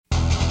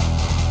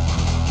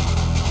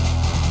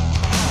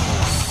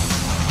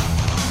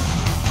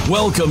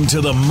Welcome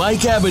to the Mike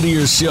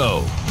Abadir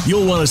Show.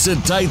 You'll want to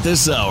sit tight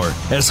this hour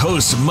as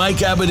host Mike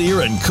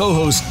Abadir and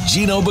co-host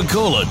Gino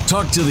Bacola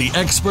talk to the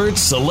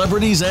experts,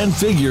 celebrities, and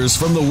figures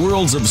from the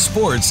worlds of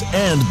sports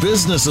and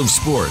business of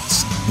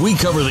sports. We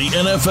cover the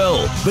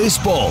NFL,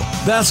 baseball,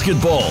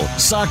 basketball,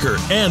 soccer,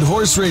 and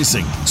horse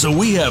racing, so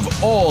we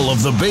have all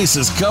of the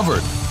bases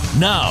covered.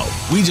 Now,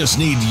 we just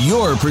need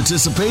your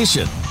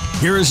participation.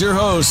 Here is your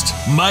host,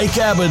 Mike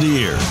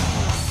Abadir.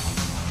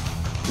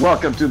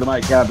 Welcome to the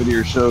Mike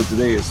Abadir Show.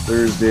 Today is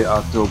Thursday,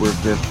 October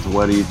 5th,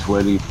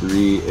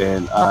 2023,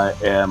 and I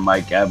am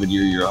Mike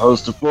Abadir, your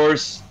host, of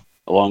course,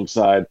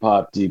 alongside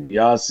Pop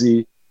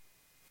DiBiase.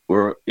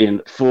 We're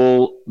in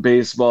full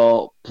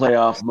baseball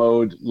playoff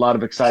mode. A lot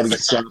of exciting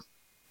stuff.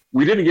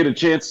 We didn't get a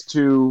chance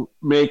to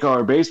make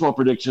our baseball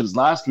predictions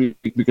last week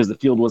because the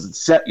field wasn't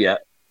set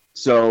yet.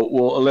 So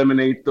we'll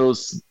eliminate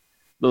those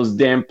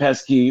damn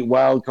pesky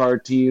wild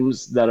card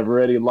teams that have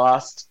already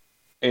lost.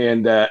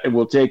 And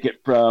we'll take it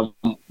from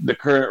the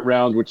current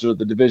round, which are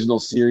the divisional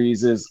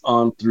series,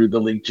 on through the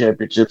league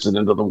championships and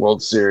into the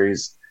World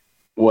Series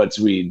once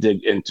we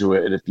dig into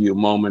it in a few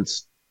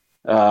moments.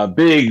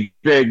 Big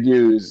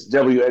news.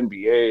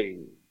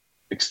 WNBA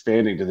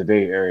expanding to the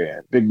Bay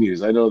Area. Big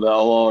news. I know that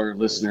all our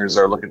listeners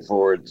are looking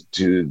forward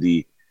to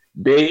the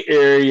Bay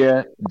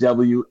Area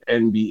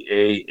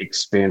WNBA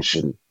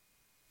expansion.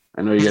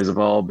 I know you guys have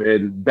all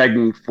been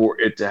begging for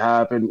it to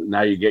happen.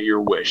 Now you get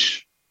your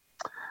wish.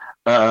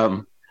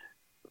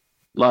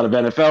 A lot of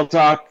NFL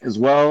talk as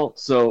well,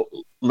 so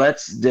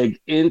let's dig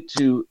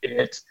into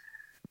it.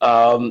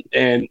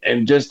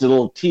 And just a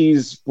little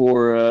tease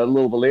for a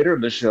little bit later in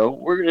the show,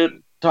 we're going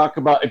to talk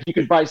about if you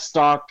could buy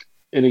stock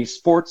in a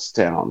sports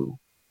town,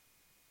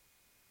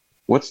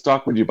 what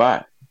stock would you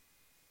buy?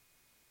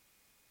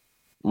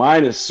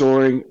 Mine is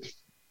soaring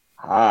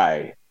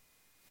high,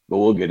 but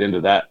we'll get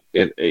into that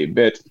in a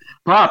bit.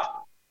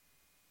 Pop,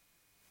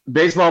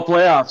 baseball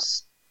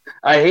playoffs.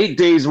 I hate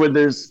days when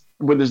there's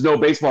no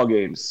baseball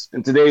games,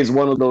 and today is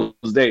one of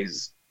those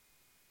days.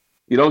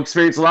 You don't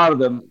experience a lot of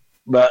them,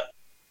 but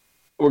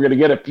we're going to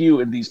get a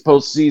few in these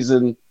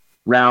postseason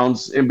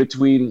rounds in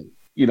between,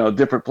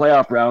 different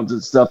playoff rounds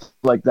and stuff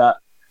like that.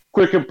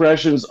 Quick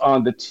impressions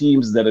on the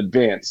teams that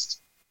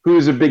advanced. Who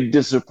is a big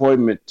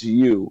disappointment to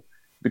you?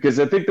 Because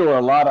I think there were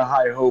a lot of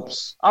high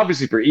hopes,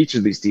 obviously, for each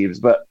of these teams,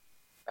 but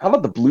how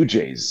about the Blue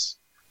Jays?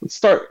 Let's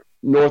start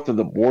north of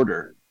the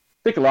border.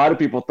 I think a lot of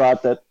people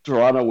thought that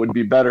Toronto would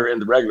be better in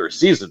the regular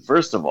season,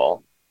 first of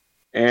all.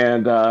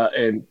 And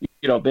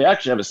they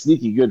actually have a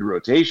sneaky good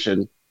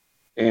rotation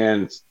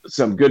and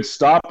some good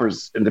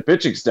stoppers in the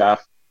pitching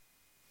staff.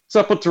 What's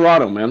up with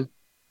Toronto, man?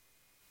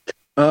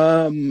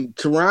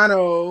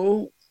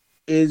 Toronto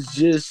is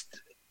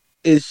just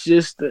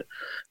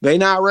they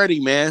not ready,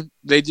 man.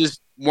 They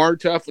just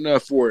weren't tough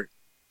enough for it.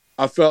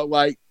 I felt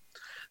like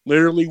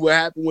literally what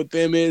happened with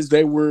them is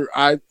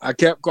I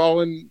kept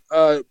calling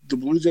the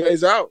Blue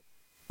Jays out.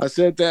 I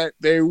said that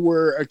they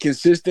were a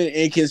consistent,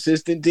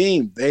 inconsistent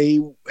team. They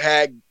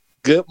had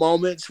good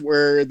moments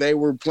where they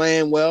were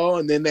playing well,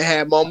 and then they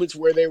had moments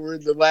where they were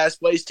the last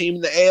place team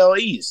in the AL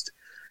East.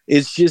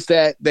 It's just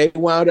that they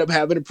wound up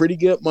having a pretty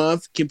good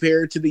month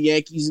compared to the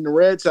Yankees and the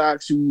Red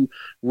Sox, who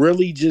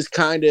really just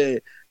kind of,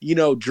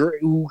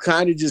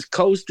 just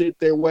coasted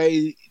their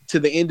way to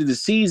the end of the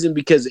season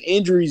because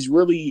injuries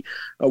really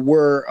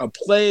were a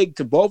plague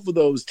to both of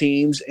those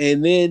teams.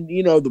 And then,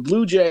 the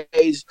Blue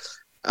Jays,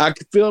 I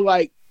feel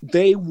like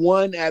they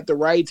won at the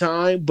right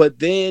time, but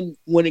then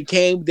when it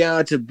came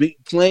down to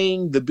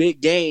playing the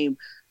big game,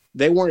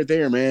 they weren't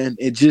there, man.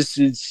 I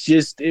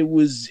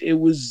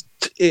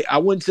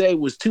wouldn't say it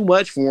was too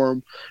much for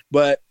them,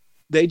 but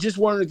they just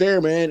weren't there,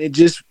 man. It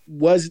just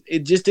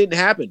didn't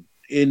happen.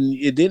 And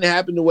it didn't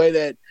happen the way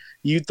that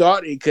you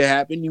thought it could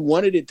happen. You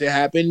wanted it to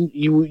happen.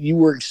 You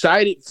were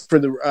excited for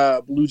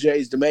the Blue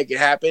Jays to make it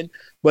happen,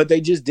 but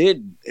they just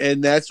didn't.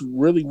 And that's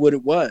really what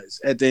it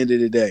was at the end of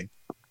the day.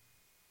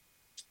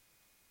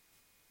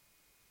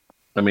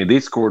 I mean, they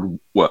scored,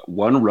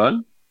 one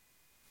run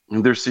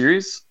in their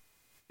series?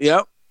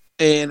 Yep.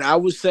 And I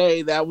would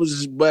say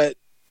but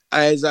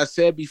as I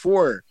said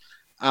before,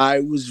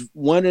 I was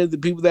one of the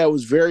people that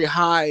was very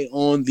high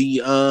on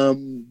the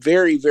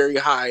very, very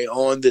high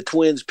on the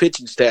Twins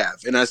pitching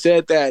staff. And I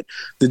said that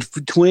the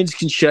Twins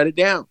can shut it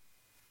down.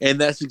 And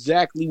that's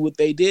exactly what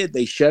they did.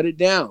 They shut it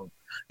down.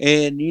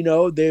 And,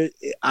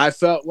 I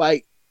felt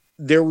like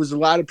there was a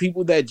lot of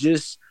people that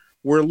just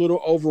were a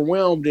little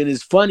overwhelmed. And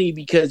it's funny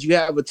because you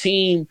have a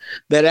team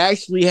that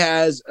actually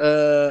has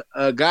guys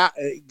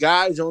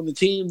on the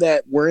team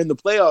that were in the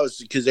playoffs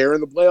because they were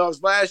in the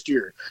playoffs last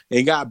year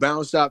and got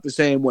bounced out the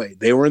same way.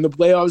 They were in the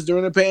playoffs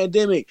during the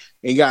pandemic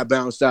and got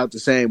bounced out the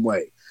same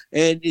way.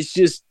 And it's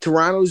just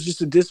Toronto's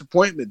just a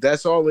disappointment.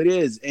 That's all it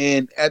is.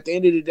 And at the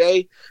end of the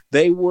day,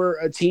 they were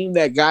a team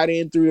that got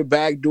in through the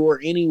back door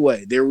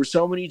anyway. There were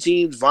so many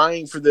teams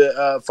vying for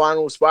the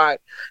final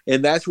spot.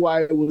 And that's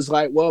why it was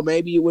like, well,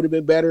 maybe it would have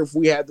been better if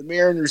we had the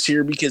Mariners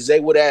here because they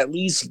would have at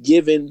least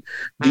given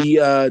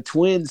the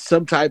Twins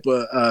some type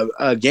of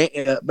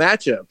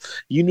matchup.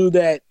 You knew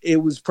that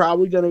it was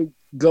probably going to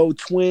go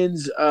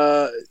Twins,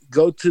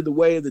 go to the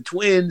way of the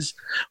Twins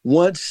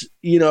once,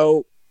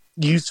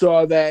 you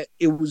saw that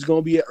it was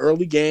going to be an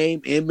early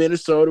game in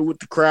Minnesota with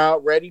the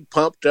crowd ready,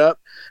 pumped up.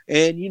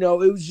 And, it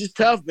was just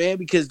tough, man,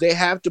 because they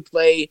have to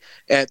play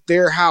at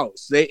their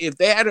house.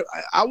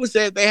 I would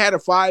say if they had a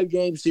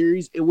 5-game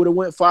series, it would have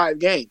went 5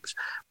 games.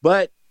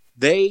 But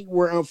they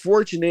were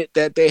unfortunate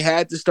that they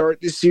had to start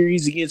this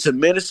series against a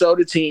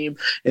Minnesota team,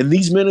 and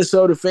these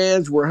Minnesota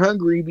fans were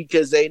hungry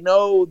because they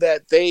know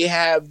that they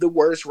have the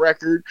worst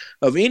record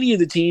of any of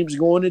the teams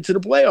going into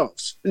the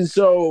playoffs. And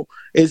so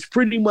it's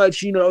pretty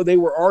much, they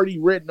were already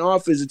written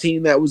off as a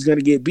team that was going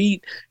to get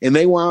beat, and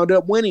they wound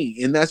up winning.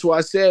 And that's why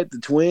I said the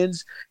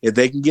Twins, if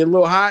they can get a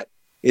little hot,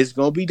 it's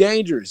going to be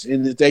dangerous.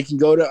 And if they can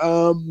go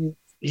to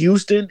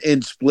Houston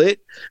and split,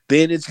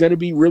 then it's going to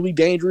be really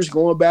dangerous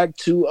going back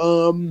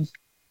to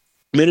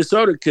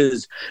Minnesota,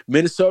 because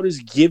Minnesota's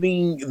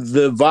giving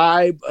the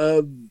vibe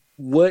of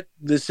what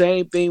the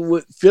same thing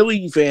what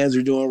Philly fans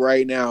are doing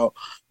right now,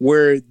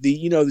 where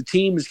the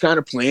team is kind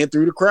of playing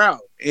through the crowd.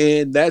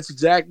 And that's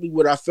exactly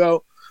what I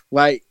felt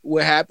like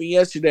what happened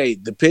yesterday.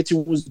 The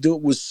pitching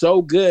was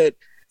so good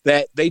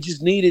that they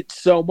just needed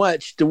so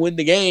much to win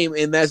the game,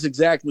 and that's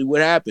exactly what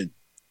happened.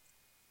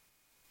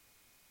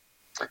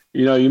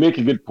 You make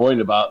a good point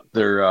about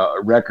their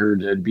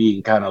record and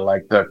being kind of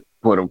like the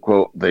quote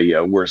unquote the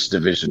worst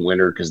division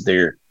winner, because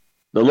they're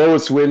the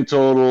lowest win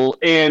total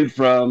and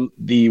from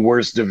the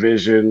worst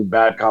division,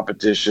 bad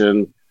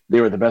competition. They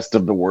were the best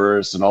of the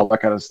worst and all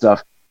that kind of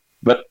stuff.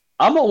 But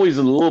I'm always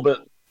a little bit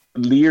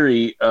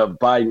leery of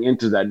buying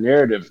into that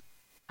narrative.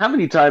 How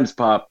many times,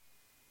 Pop,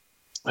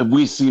 have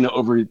we seen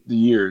over the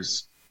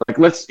years? Like,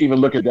 let's even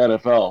look at the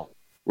NFL.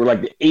 We're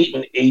like the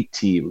 8-8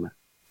 team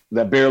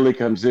that barely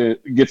comes in,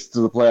 gets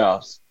to the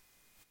playoffs,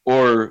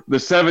 or the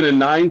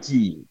 7-9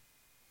 team.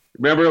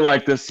 Remember,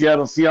 like the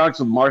Seattle Seahawks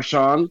with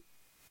Marshawn,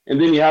 and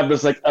then you have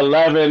this like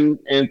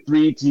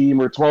 11-3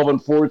 team or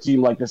 12-4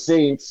 team like the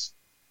Saints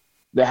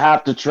that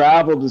have to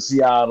travel to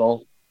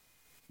Seattle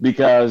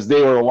because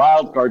they were a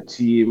wild card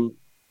team,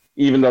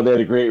 even though they had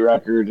a great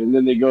record, and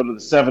then they go to the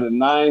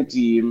 7-9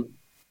 team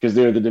because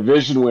they're the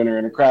division winner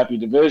in a crappy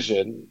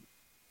division,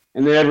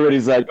 and then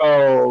everybody's like,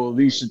 "Oh,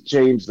 these should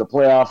change the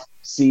playoff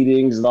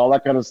seedings and all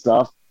that kind of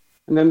stuff,"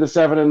 and then the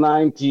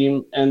 7-9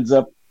 team ends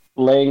up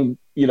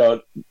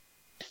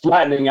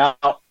flattening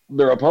out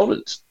their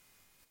opponents.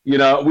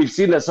 We've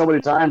seen that so many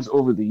times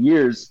over the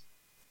years.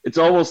 It's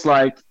almost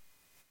like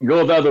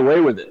go the other way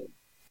with it.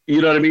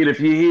 You know what I mean? If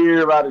you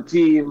hear about a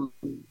team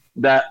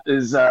that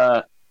is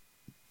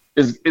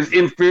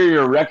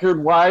inferior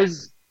record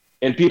wise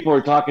and people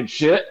are talking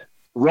shit,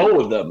 roll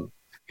with them,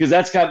 because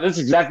that's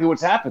exactly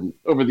what's happened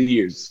over the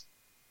years.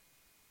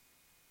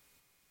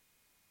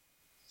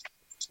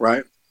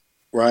 Right.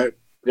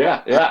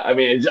 Yeah. I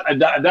mean,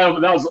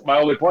 that was my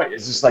only point.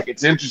 It's just like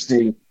it's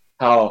interesting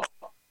how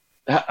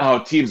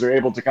teams are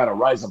able to kind of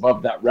rise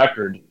above that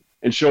record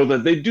and show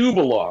that they do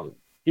belong.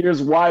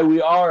 Here's why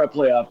we are a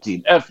playoff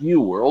team. F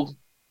you, world.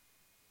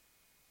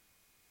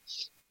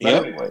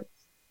 Yep. Anyway.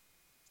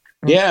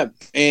 Yeah,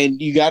 and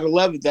you got to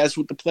love it. That's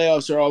what the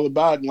playoffs are all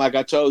about. And like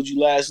I told you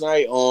last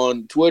night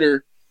on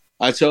Twitter,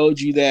 I told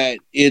you that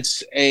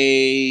it's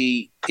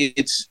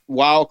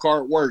wild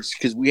card works,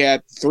 because we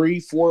have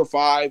 3, 4,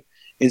 5,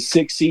 and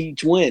 6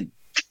 seeds win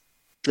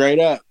straight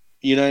up.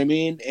 You know what I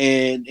mean?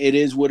 And it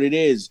is what it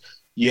is.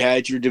 You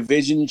had your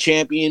division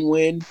champion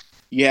win.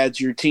 You had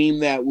your team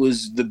that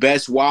was the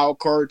best wild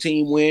card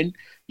team win.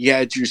 You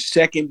had your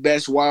second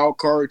best wild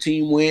card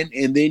team win.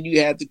 And then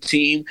you had the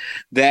team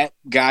that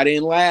got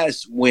in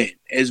last win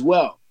as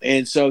well.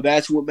 And so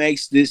that's what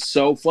makes this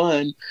so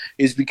fun,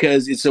 is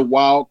because it's a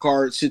wild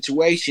card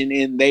situation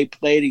and they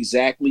played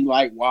exactly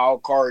like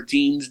wild card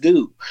teams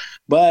do.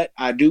 But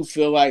I do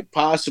feel like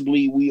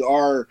possibly we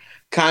are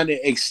kind of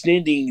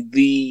extending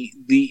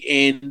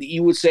and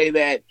you would say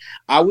that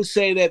I would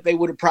say that they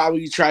would have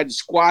probably tried to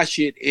squash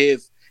it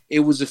if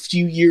it was a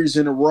few years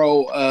in a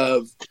row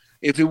of,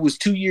 if it was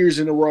 2 years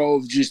in a row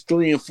of just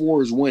 3 and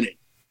 4s winning.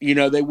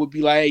 They would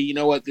be like, hey, you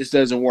know what, this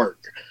doesn't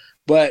work.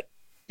 But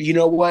you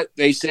know what?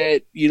 They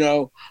said,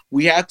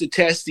 we have to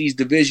test these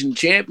division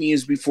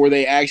champions before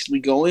they actually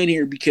go in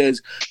here,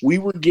 because we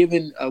were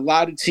giving a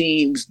lot of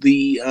teams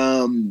the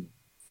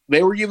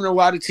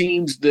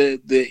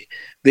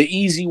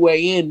easy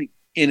way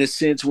in a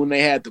sense when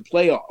they had the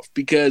playoff,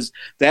 because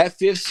that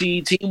 5th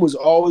seed team was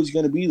always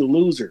going to be the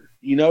loser.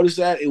 You notice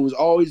that? It was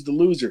always the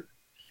loser.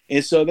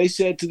 And so they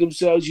said to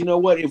themselves, you know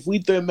what, if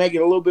we make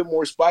it a little bit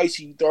more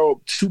spicy, you throw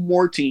up 2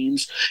 more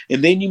teams,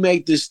 and then you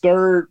make this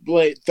third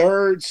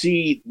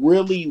seed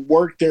really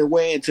work their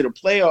way into the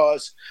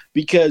playoffs,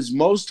 because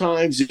most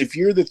times if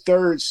you're the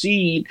 3rd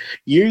seed,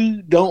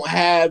 you don't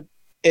have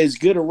as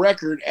good a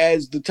record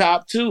as the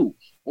top 2.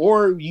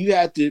 Or we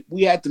have to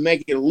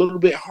make it a little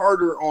bit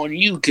harder on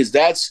you, because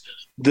that's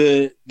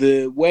the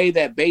way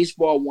that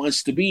baseball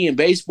wants to be. In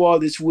baseball,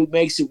 this is what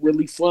makes it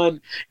really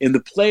fun in the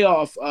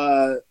playoff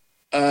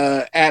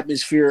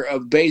atmosphere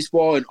of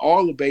baseball and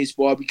all of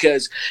baseball,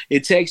 because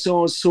it takes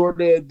on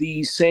sort of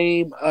the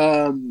same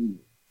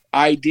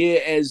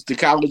idea as the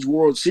College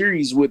World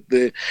Series with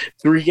the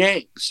 3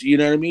 games. You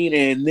know what I mean?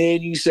 And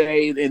then you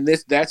say, and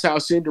that's how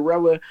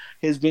Cinderella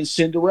has been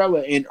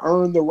Cinderella and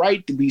earned the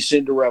right to be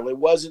Cinderella. It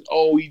wasn't,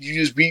 oh, you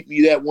just beat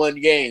me that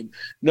 1 game.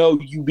 No,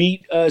 you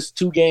beat us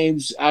 2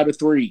 games out of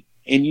 3.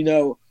 And,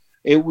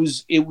 it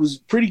was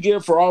pretty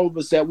good for all of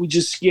us that we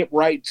just skipped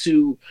right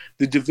to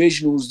the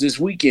divisionals this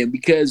weekend,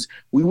 because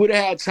we would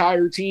have had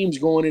tired teams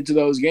going into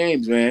those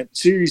games, man.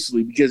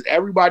 Seriously, because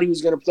everybody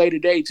was going to play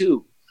today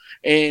too.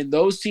 And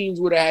those teams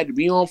would have had to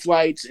be on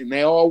flights, and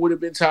they all would have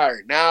been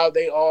tired. Now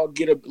they all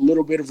get a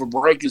little bit of a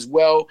break as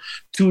well,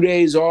 2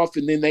 days off,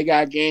 and then they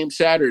got game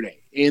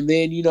Saturday. And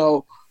then,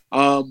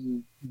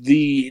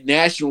 the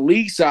National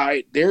League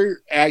side,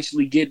 they're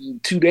actually getting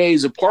 2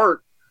 days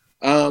apart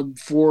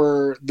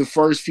for the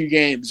first few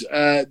games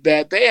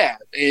that they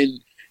have. And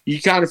you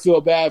kind of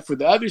feel bad for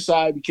the other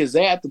side because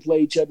they have to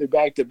play each other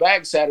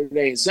back-to-back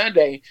Saturday and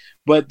Sunday,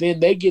 but then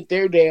they get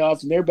their day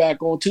off and they're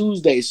back on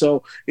Tuesday.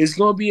 So it's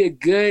going to be a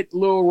good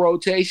little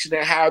rotation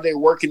of how they're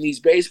working these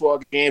baseball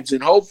games,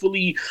 and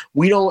hopefully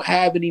we don't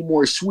have any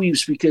more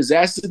sweeps, because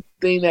that's the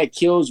thing that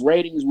kills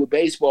ratings with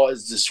baseball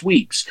is the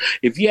sweeps.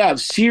 If you have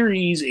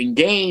series and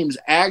games,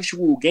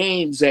 actual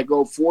games that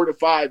go 4 to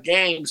 5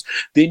 games,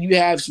 then you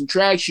have some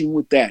traction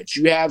with that.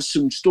 You have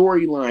some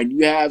storyline.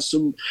 You have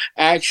some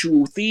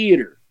actual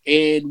theater.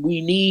 And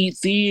we need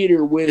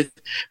theater with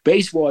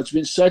baseball. It's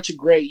been such a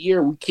great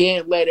year. We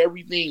can't let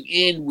everything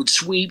end with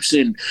sweeps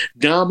and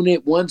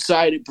dominant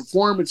one-sided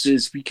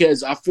performances,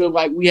 because I feel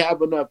like we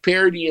have enough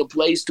parity in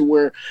place to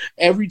where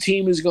every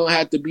team is going to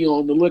have to be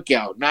on the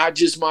lookout. Not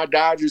just my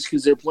Dodgers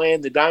because they're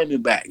playing the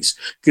Diamondbacks.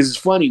 Because it's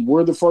funny,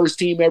 we're the first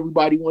team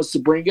everybody wants to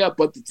bring up,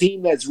 but the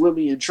team that's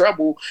really in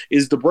trouble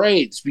is the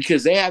Braves,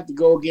 because they have to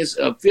go against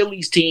a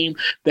Phillies team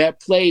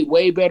that played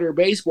way better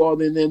baseball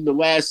than them the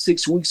last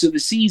 6 weeks of the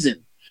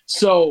season.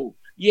 So,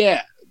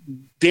 yeah,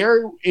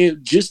 they're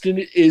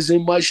is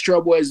in much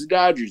trouble as the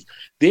Dodgers.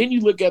 Then you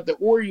look at the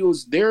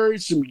Orioles, there are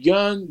some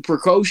young,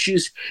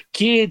 precocious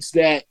kids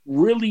that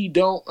really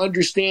don't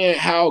understand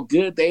how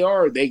good they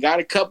are. They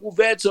got a couple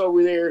vets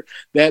over there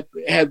that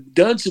have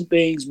done some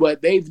things,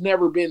 but they've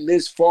never been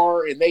this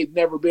far, and they've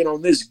never been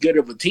on this good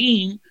of a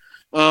team.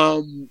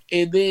 And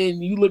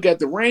then you look at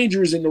the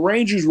Rangers, and the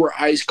Rangers were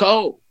ice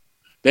cold.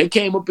 They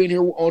came up in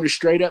here on a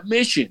straight-up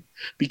mission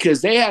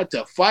because they had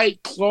to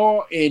fight,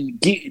 claw,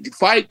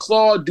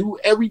 do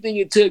everything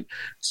it took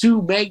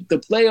to make the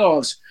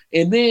playoffs.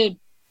 And then,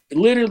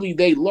 literally,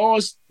 they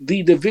lost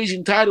the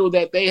division title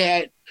that they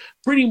had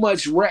pretty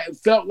much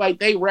felt like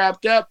they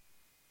wrapped up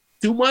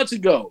 2 months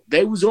ago.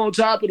 They was on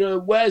top of the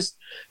West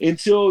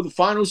until the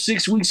final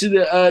 6 weeks of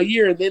the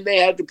year, and then they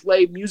had to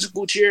play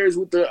musical chairs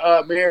with the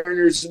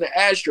Mariners and the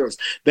Astros.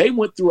 They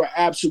went through an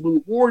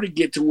absolute war to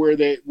get to where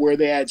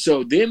they had.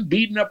 So them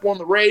beating up on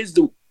the Rays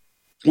the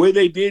way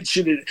they did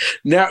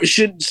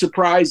shouldn't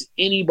surprise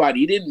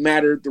anybody. It didn't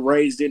matter if the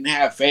Rays didn't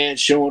have fans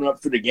showing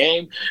up for the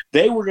game.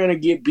 They were going to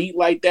get beat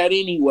like that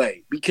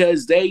anyway,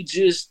 because they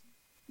just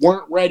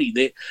weren't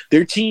ready.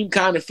 Their team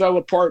kind of fell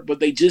apart,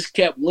 but they just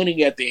kept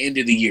winning at the end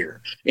of the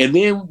year. And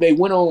then they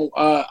went on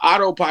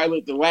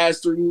autopilot the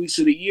last 3 weeks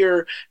of the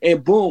year,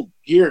 and boom,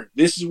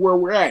 this is where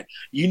we're at.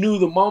 You knew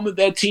the moment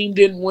that team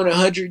didn't win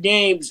 100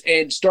 games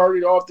and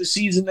started off the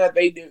season that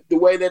they did the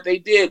way that they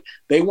did,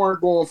 they weren't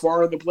going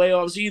far in the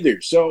playoffs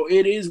either. So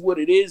it is what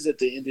it is at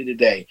the end of the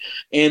day.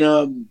 And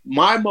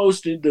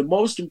the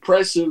most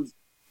impressive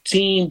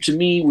team to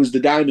me was the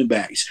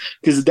Diamondbacks,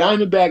 because the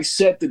Diamondbacks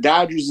set the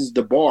Dodgers as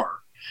the bar.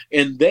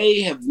 And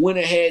they have went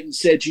ahead and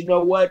said, you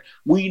know what?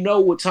 We know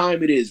what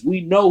time it is.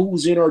 We know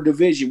who's in our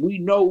division. We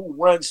know who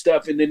runs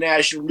stuff in the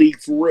National League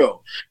for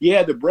real.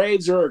 Yeah, the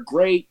Braves are a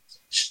great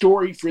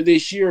story for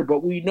this year,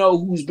 but we know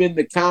who's been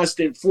the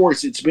constant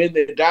force. It's been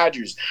the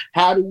Dodgers.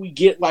 How do we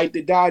get like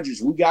the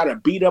Dodgers? We got to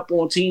beat up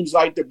on teams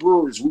like the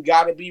Brewers. We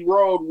got to be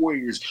road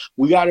warriors.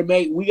 We got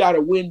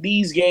to win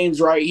these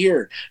games right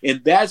here.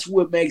 And that's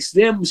what makes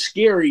them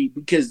scary,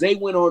 because they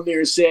went on there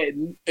and said,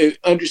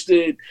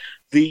 understood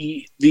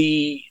the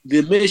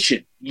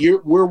mission.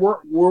 We're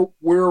road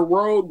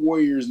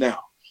warriors now.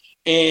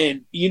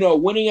 And,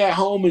 winning at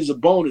home is a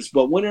bonus,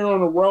 but winning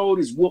on the road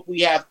is what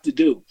we have to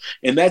do.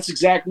 And that's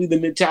exactly the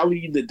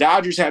mentality the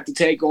Dodgers have to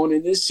take on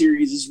in this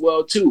series as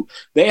well, too.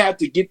 They have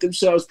to get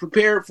themselves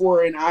prepared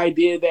for an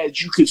idea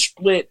that you could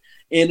split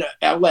in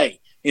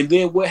L.A. And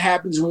then what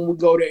happens when we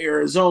go to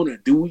Arizona?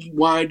 Do we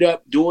wind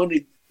up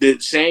doing the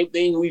same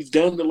thing we've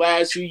done the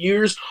last few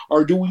years,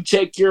 or do we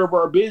take care of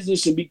our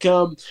business and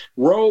become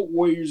road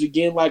warriors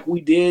again like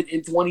we did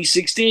in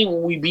 2016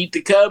 when we beat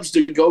the Cubs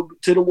to go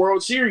to the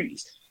World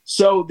Series?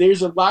 So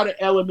there's a lot of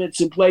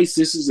elements in place.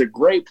 This is a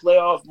great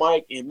playoff,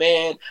 Mike, and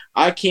man,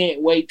 I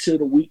can't wait till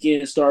the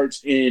weekend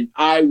starts, and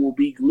I will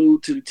be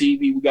glued to the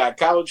TV. We got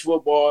college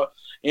football,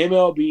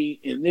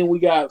 MLB, and then we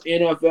got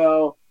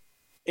NFL,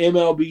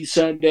 MLB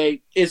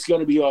Sunday. It's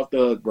going to be off the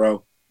hook,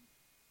 bro.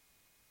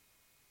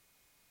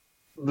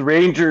 The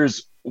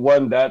Rangers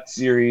won that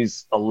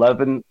series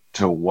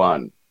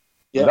 11-1.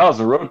 Yeah. That was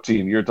a road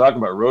team. You're talking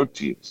about road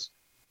teams.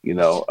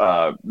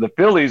 The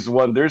Phillies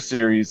won their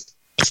series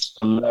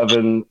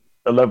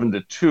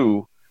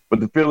 11-2, but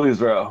the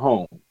Phillies are at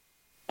home.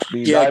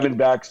 The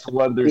Diamondbacks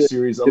won their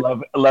series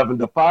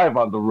 11-5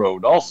 on the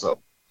road also.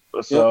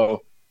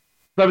 So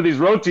some of these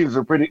road teams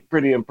are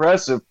pretty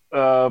impressive.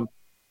 Here's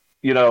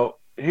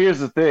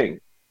the thing.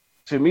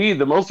 To me,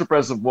 the most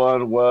impressive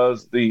one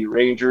was the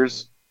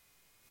Rangers.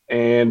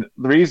 And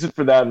the reason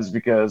for that is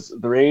because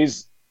the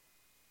Rays,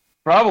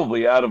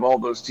 probably out of all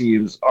those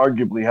teams,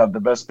 arguably have the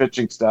best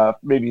pitching staff,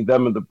 maybe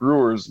them and the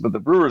Brewers, but the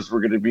Brewers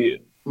were going to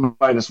be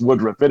minus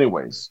Woodruff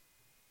anyways.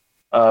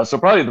 So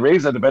probably the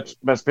Rays had the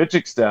best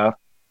pitching staff,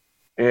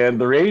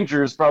 and the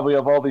Rangers probably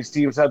of all these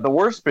teams had the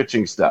worst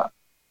pitching staff.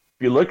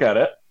 If you look at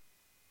it,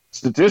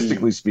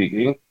 statistically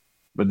speaking,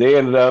 but they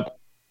ended up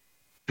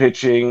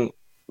pitching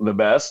the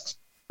best,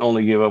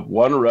 only gave up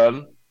 1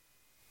 run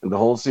in the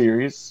whole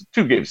series,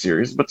 2-game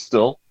series, but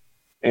still.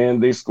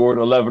 And they scored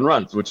 11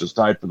 runs, which is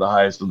tied for the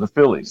highest of the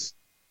Phillies.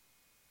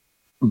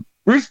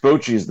 Bruce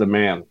Bochy is the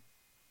man.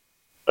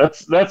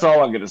 That's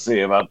all I'm going to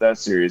say about that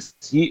series.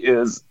 He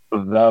is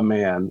the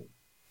man.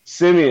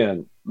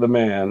 Simeon, the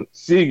man.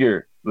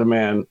 Seager, the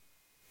man.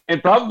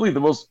 And probably the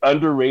most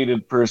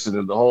underrated person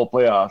in the whole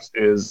playoffs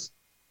is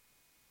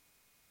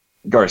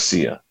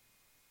Garcia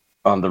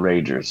on the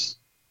Rangers.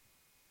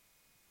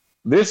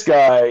 This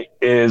guy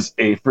is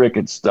a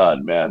freaking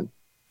stud, man.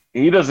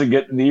 He doesn't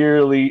get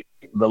nearly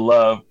the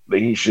love that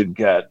he should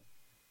get.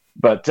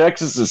 But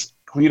Texas's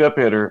cleanup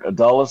hitter,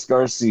 Adolis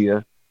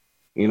Garcia,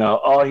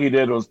 all he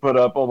did was put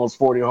up almost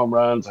 40 home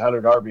runs,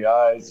 100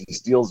 RBIs. He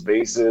steals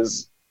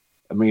bases.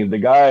 I mean, the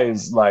guy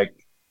is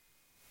like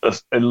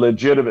a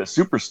legitimate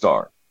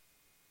superstar,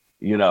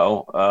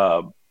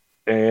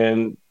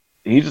 and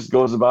he just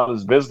goes about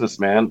his business,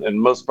 man.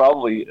 And most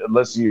probably,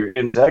 unless you're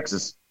in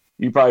Texas,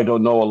 you probably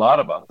don't know a lot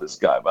about this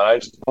guy. But I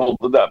just pulled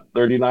it up: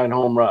 39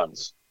 home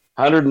runs,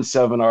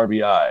 107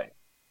 RBI.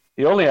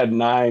 He only had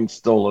 9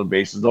 stolen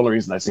bases. The only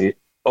reason I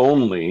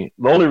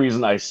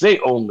say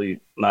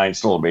only 9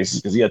 stolen bases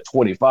because he had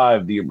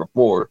 25 the year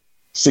before,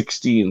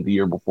 16 the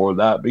year before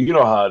that. But you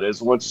know how it is.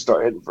 Once you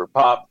start hitting for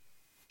pop,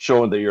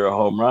 showing that you're a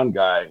home run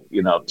guy,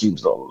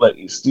 teams don't let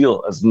you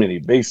steal as many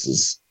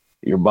bases.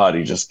 Your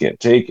body just can't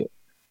take it.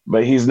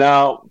 But he's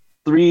now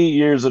 3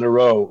 years in a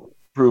row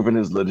proven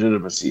his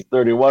legitimacy.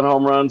 31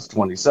 home runs,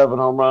 27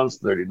 home runs,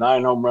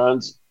 39 home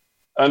runs.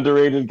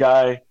 Underrated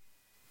guy.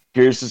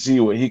 Curious to see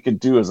what he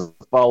could do as a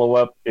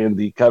follow-up in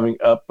the coming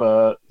up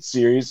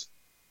series.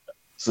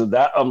 So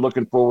that I'm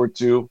looking forward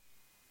to.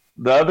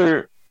 The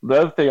other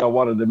thing I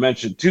wanted to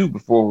mention, too,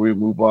 before we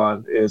move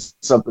on is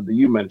something that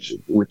you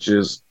mentioned, which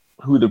is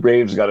who the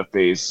Braves got to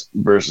face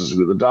versus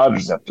who the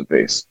Dodgers have to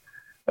face.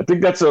 I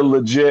think that's a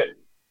legit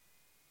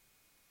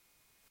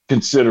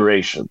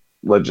consideration,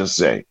 let's just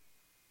say.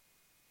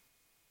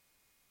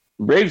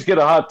 Braves get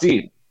a hot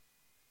team.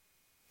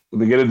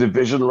 They get a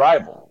division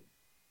rival.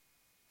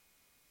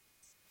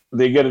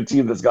 They get a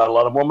team that's got a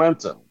lot of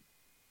momentum.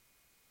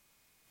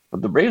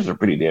 But the Braves are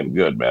pretty damn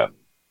good, man.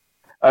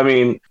 I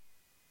mean,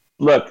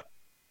 look,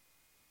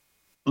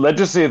 let's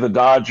just say the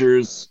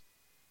Dodgers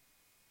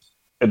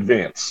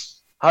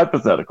advance.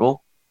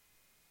 Hypothetical.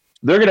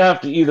 They're going to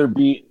have to either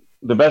beat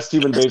the best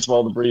team in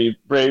baseball, the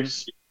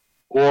Braves,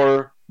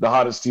 or the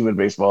hottest team in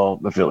baseball,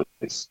 the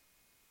Phillies.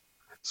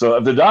 So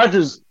if the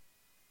Dodgers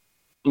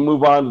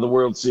move on to the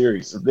World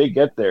Series, if they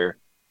get there,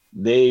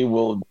 they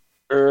will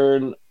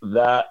earn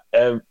that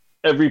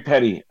every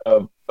penny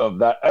of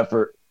that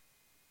effort,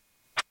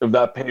 of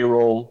that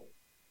payroll,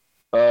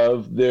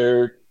 of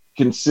their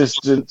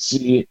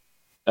consistency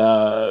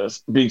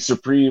being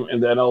supreme in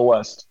the NL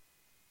West.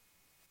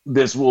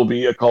 This will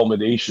be a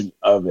culmination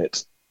of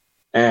it.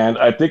 And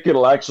I think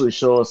it'll actually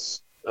show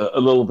us a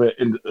little bit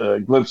a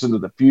glimpse into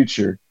the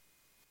future.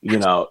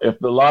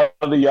 If a lot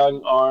of the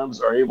young arms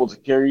are able to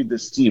carry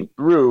this team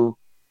through,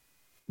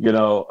 you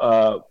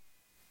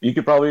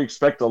could probably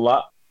expect a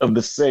lot of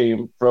the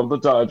same from the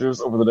Dodgers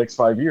over the next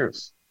 5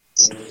 years.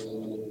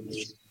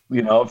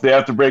 If they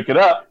have to break it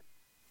up,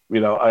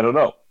 I don't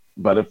know.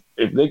 But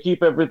if they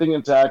keep everything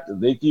intact, if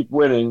they keep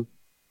winning,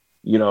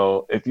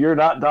 if you're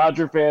not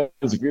Dodger fans,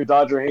 if you're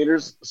Dodger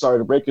haters, sorry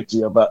to break it to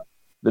you, but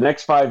the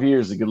next 5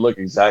 years, it could look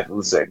exactly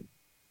the same.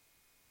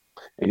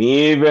 And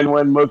even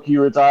when Mookie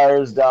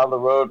retires down the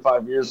road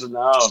 5 years from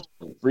now,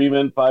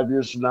 Freeman 5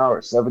 years from now,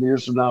 or 7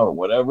 years from now, or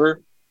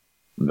whatever,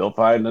 they'll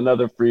find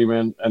another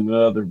Freeman and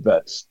another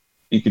Betts.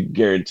 You can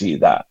guarantee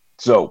that.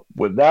 So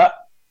with that,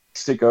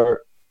 let's take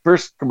our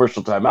first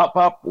commercial timeout,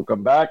 Pop. We'll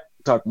come back,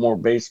 talk more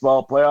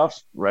baseball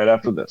playoffs right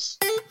after this.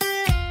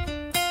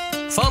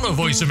 Follow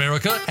Voice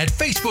America at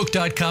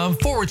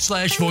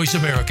Facebook.com/Voice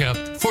America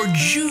for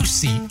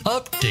juicy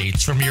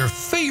updates from your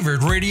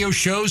favorite radio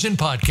shows and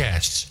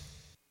podcasts.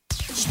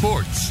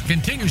 sports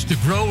continues to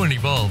grow and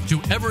evolve to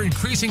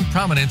ever-increasing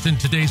prominence in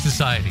today's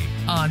society.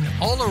 On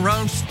All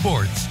Around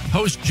Sports,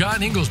 host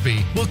John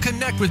Inglesby will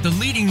connect with the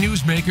leading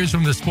newsmakers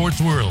from the sports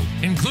world,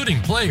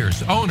 including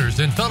players, owners,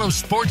 and fellow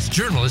sports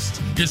journalists,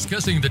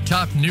 discussing the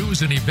top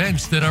news and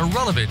events that are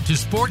relevant to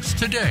sports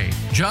today.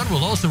 John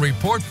will also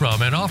report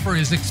from and offer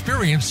his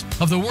experience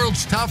of the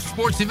world's top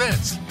sports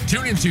events.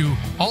 Tune into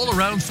All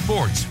Around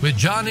Sports with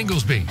John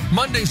Inglesby,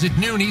 Mondays at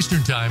noon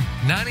Eastern Time,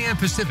 9 a.m.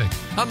 Pacific,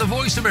 on the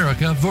Voice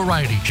America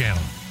Variety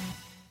Channel.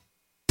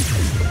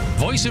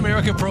 Voice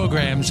America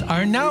programs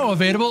are now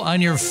available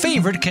on your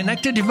favorite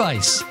connected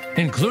device,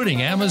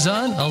 including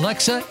Amazon,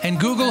 Alexa, and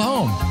Google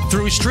Home.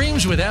 Through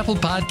streams with Apple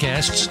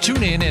Podcasts,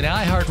 TuneIn, and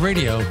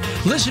iHeartRadio,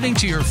 listening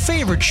to your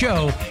favorite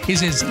show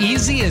is as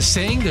easy as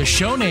saying the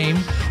show name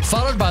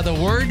followed by the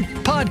word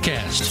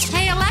podcast.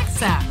 Hey,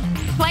 Alexa,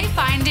 play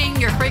Finding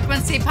Your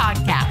Frequency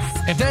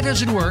podcast. If that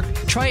doesn't work,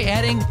 try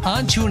adding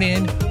on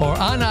TuneIn or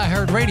on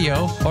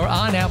iHeartRadio or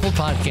on Apple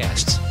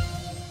Podcasts.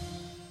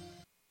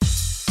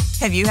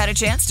 Have you had a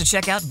chance to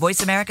check out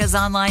Voice America's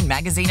online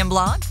magazine and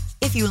blog?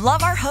 If you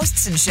love our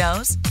hosts and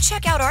shows,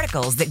 check out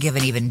articles that give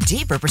an even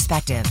deeper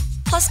perspective,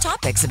 plus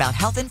topics about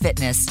health and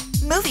fitness,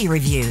 movie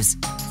reviews,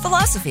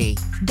 philosophy,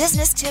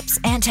 business tips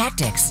and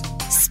tactics,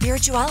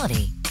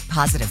 spirituality,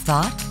 positive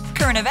thought,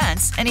 current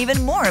events, and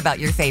even more about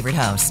your favorite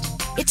host.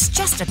 It's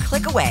just a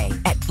click away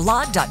at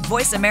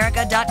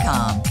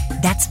blog.voiceamerica.com.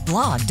 That's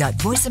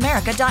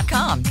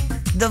blog.voiceamerica.com.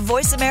 The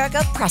Voice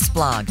America Press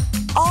Blog.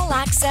 All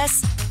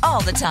access,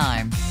 all the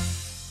time.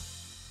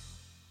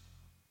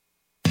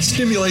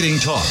 Stimulating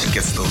talk. It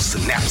gets those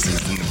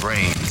synapses in the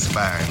brain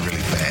firing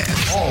really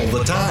fast. All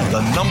the time.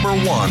 The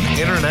 #1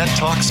 internet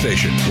talk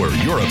station where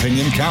your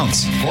opinion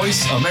counts.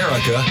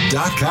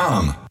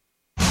 VoiceAmerica.com.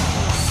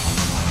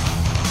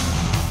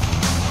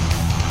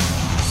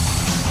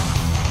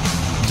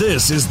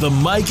 This is the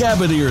Mike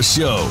Abadir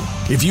Show.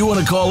 If you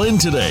want to call in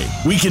today,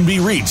 we can be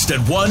reached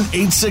at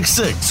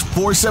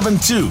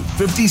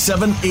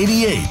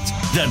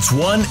 1-866-472-5788. That's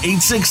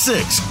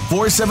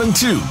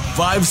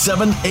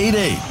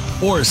 1-866-472-5788.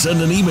 Or send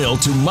an email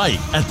to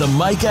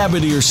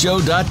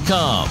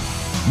mike@themikeabadirshow.com.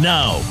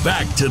 Now,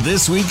 back to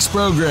this week's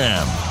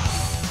program.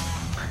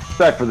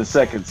 Back for the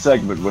second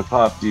segment with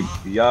Pop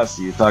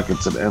DiBiase talking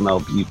some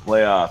MLB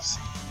playoffs.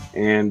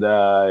 And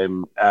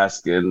I'm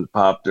asking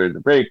Pop during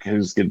the break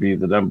who's going to be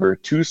the number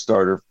 2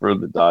 starter for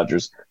the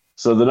Dodgers.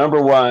 So the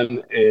number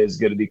 1 is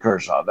going to be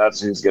Kershaw.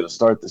 That's who's going to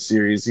start the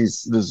series.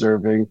 He's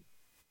deserving,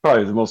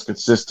 probably the most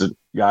consistent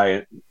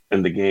guy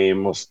in the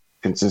game, most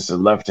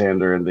consistent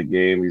left-hander in the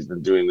game. He's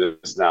been doing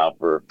this now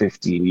for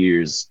 15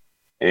 years.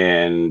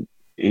 And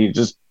he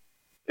just,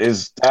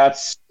 his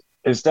stats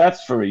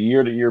from a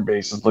year-to-year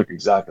basis look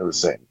exactly the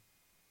same.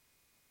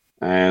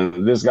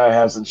 And this guy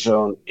hasn't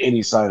shown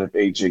any sign of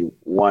aging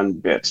one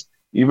bit.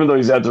 Even though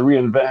he's had to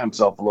reinvent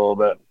himself a little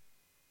bit,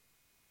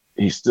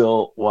 he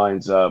still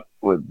winds up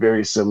with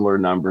very similar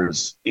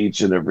numbers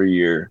each and every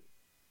year.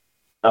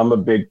 I'm a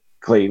big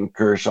Clayton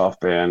Kershaw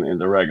fan in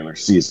the regular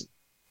season.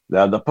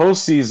 Now, the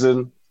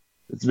postseason,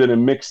 it's been a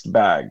mixed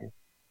bag.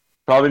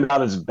 Probably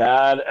not as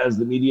bad as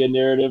the media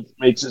narrative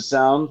makes it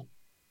sound,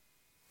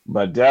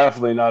 but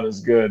definitely not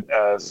as good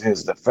as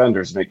his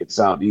defenders make it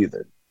sound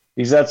either.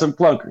 He's had some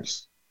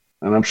clunkers,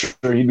 and I'm sure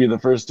he'd be the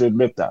first to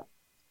admit that.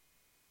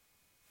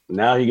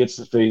 Now he gets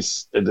to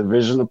face a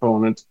division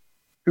opponent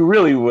who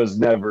really was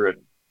never a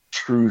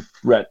true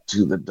threat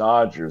to the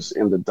Dodgers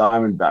in the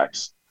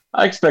Diamondbacks.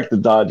 I expect the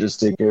Dodgers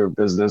to take care of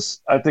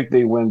business. I think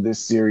they win this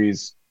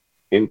series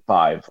in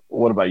 5.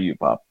 What about you,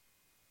 Pop?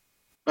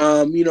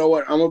 You know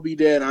what? I'm going to be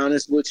dead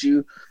honest with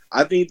you.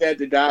 I think that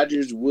the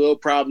Dodgers will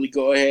probably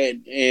go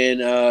ahead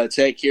and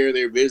take care of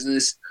their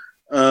business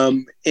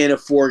in a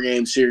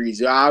 4-game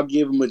series. I'll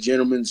give them a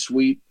gentleman's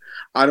sweep.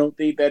 I don't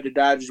think that the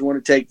Dodgers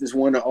want to take this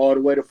one all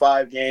the way to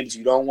 5 games.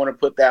 You don't want to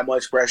put that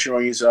much pressure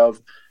on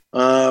yourself.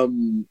 I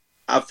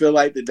feel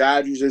like the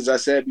Dodgers, as I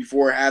said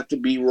before, have to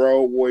be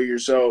road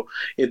warriors. So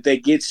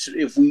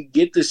if we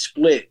get the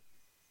split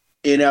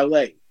in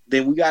LA,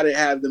 then we got to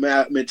have the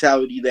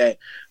mentality that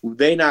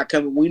we're not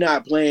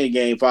playing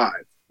Game 5.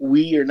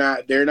 They're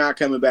not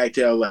coming back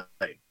to LA,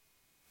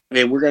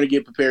 and we're going to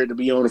get prepared to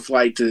be on a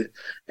flight to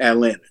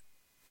Atlanta,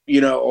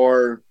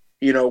 or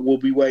we'll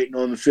be waiting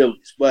on the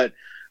Phillies. But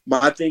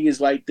my thing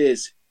is like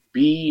this: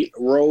 be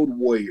road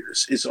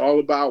warriors. It's all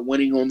about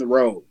winning on the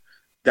road.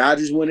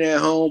 Dodgers winning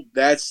at home.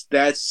 That's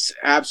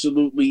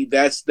absolutely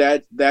that's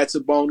a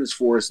bonus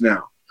for us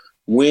now.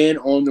 Win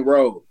on the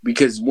road,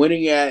 because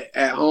winning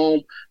at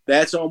home,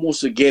 that's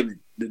almost a given.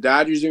 The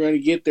Dodgers are going to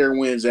get their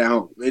wins at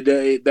home.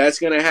 That's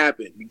going to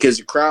happen because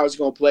the crowd's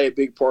going to play a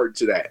big part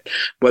to that.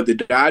 But the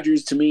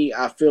Dodgers, to me,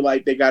 I feel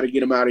like they got to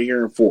get them out of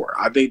here in 4.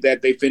 I think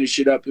that they finish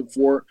it up in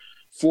 4,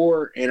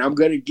 and I'm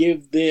going to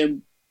give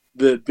them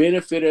the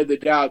benefit of the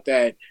doubt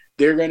that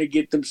they're going to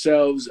get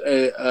themselves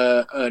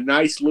a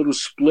nice little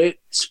split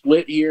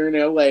here in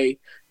LA,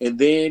 and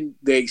then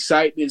the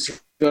excitement's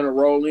going to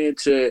roll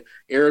into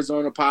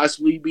Arizona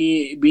possibly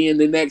being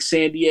the next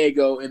San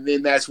Diego, and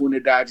then that's when the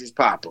Dodgers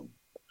pop them.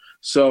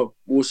 So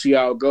we'll see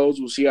how it goes.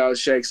 We'll see how it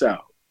shakes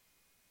out.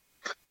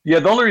 Yeah,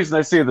 the only reason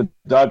I say the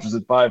Dodgers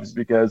at 5 is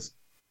because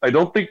I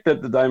don't think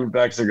that the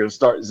Diamondbacks are going to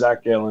start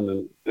Zach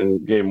Gallen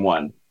in game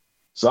 1.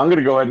 So I'm going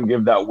to go ahead and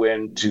give that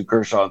win to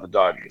Kershaw and the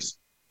Dodgers.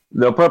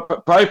 They'll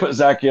probably put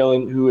Zach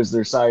Gallen, who is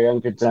their Cy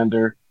Young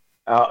contender,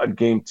 out in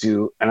game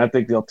 2, and I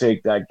think they'll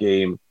take that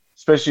game,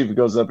 especially if it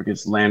goes up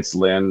against Lance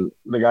Lynn.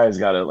 The guy's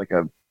got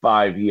a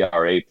 5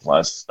 ERA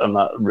plus. I'm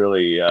not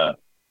really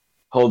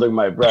holding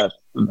my breath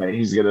that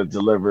he's going to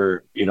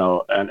deliver,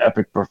 an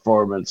epic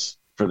performance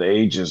for the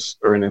ages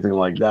or anything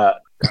like that.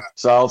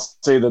 So I'll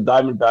say the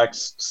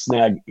Diamondbacks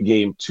snag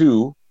game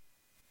 2,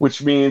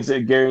 which means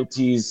it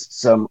guarantees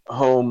some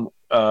home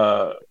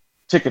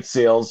ticket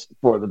sales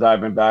for the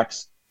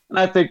Diamondbacks. And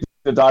I think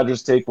the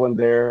Dodgers take one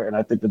there, and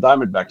I think the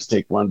Diamondbacks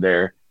take one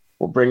there.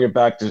 We'll bring it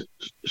back to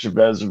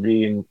Chavez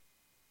Ravine,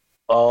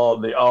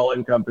 the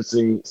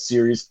all-encompassing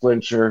series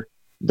clincher.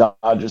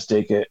 Dodgers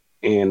take it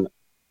in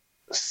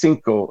 5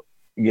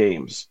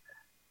 games.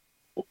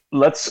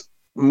 Let's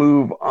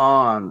move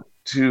on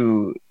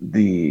to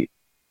the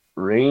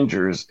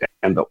Rangers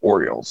and the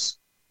Orioles.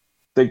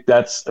 I think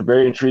that's a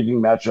very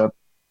intriguing matchup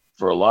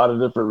for a lot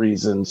of different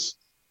reasons.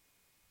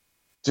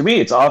 To me,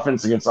 it's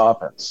offense against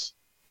offense.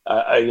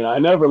 I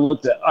never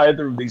looked at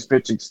either of these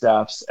pitching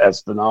staffs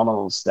as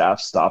phenomenal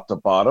staffs top to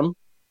bottom.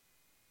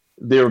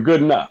 They were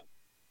good enough.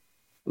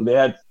 They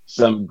had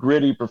some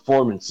gritty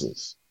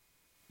performances.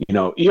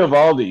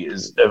 Eovaldi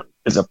is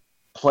a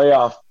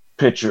playoff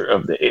pitcher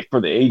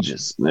for the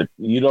ages. And if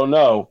you don't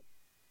know,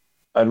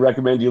 I'd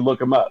recommend you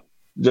look him up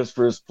just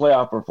for his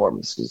playoff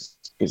performance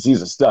because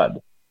he's a stud.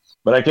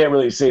 But I can't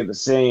really say the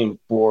same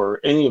for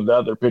any of the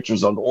other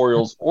pitchers on the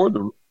Orioles or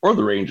the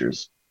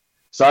Rangers.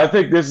 So I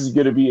think this is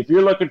going to be, if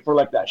you're looking for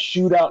that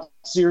shootout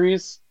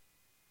series,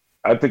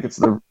 I think it's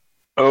the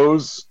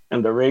O's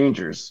and the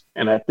Rangers.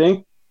 And I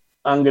think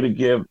I'm going to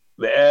give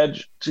the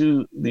edge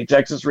to the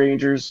Texas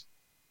Rangers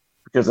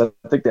because I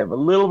think they have a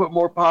little bit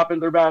more pop in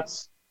their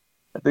bats.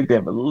 I think they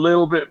have a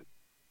little bit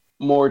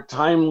more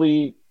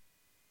timely,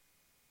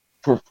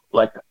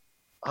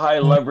 high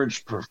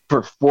leverage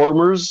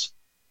performers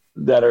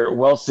that are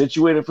well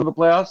situated for the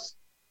playoffs.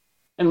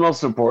 And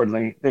most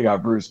importantly, they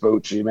got Bruce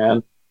Bochy,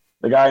 man.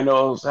 The guy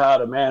knows how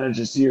to manage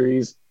a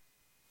series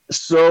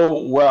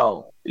so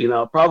well.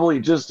 Probably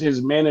just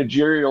his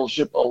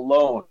managerialship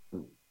alone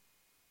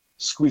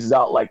squeezes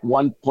out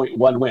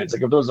 1.1 wins. If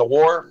there was a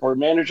war for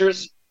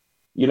managers,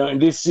 in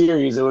this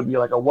series, it would be a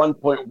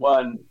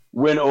 1.1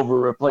 win over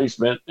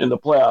replacement in the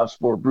playoffs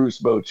for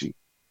Bruce Bochy.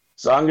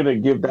 So I'm going to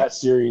give that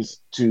series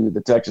to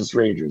the Texas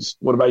Rangers.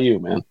 What about you,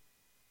 man?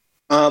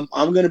 I'm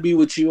going to be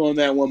with you on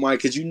that one,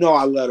 Mike, because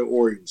I love the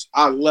Orioles.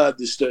 I love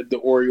the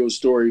Orioles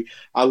story.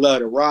 I love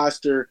the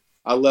roster.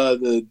 I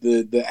love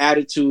the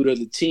attitude of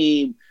the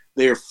team.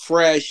 They're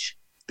fresh.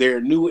 They're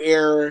a new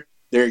era.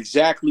 They're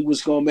exactly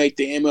what's going to make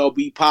the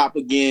MLB pop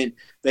again.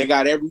 They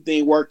got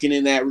everything working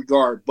in that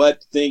regard.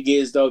 But the thing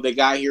is, though, they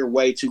got here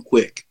way too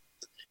quick.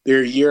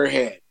 They're a year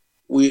ahead.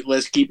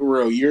 Let's keep it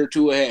real, a year or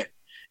two ahead.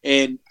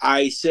 And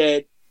I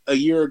said a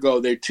year ago,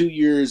 they're 2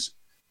 years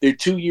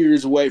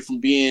away from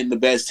being the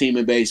best team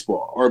in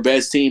baseball or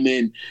best team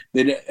in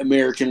the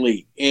American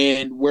League.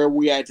 And where are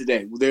we at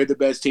today? They're the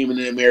best team in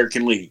the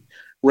American League,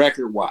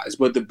 record-wise.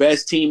 But the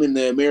best team in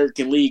the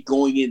American League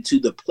going into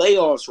the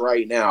playoffs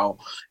right now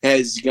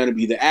is going to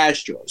be the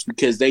Astros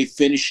because they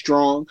finished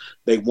strong.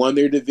 They won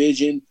their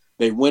division.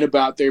 They went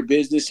about their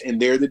business,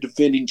 and they're the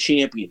defending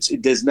champions.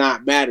 It does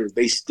not matter.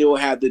 They still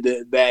have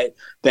that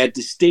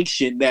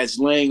distinction that's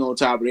laying on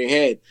top of their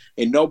head,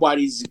 and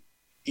nobody's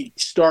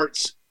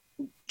starts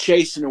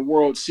chasing a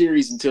World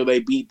Series until they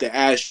beat the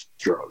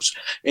Astros,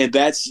 and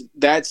that's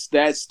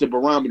the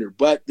barometer.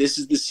 But this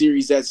is the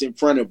series that's in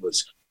front of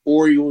us.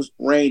 Orioles,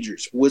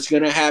 Rangers. What's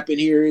going to happen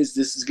here is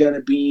this is going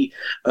to be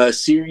a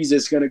series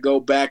that's going to go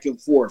back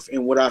and forth.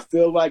 And what I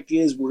feel like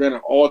is we're going to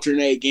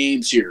alternate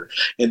games here.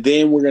 And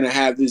then we're going to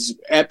have this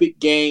epic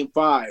game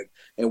 5.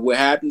 And what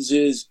happens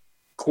is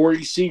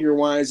Corey Seager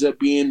winds up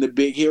being the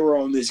big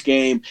hero in this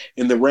game,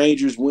 and the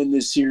Rangers win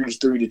this series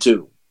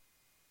 3-2.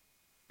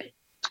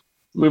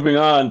 Moving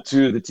on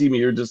to the team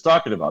you were just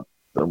talking about,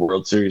 the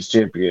World Series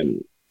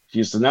champion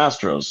Houston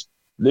Astros.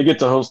 They get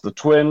to host the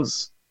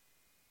Twins.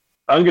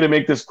 I'm going to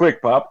make this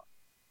quick, Pop.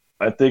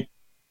 I think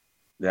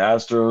the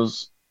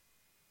Astros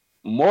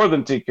more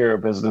than take care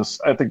of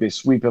business. I think they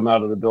sweep him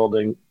out of the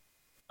building.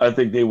 I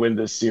think they win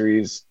this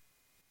series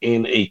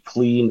in a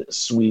clean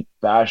sweep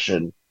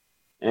fashion,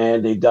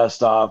 and they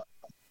dust off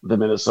the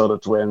Minnesota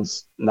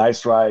Twins.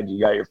 Nice ride. You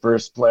got your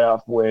first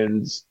playoff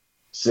wins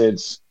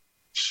since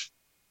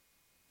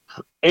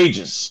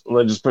ages.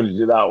 Let's just put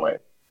it that way.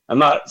 I'm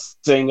not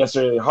saying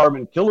necessarily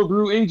Harmon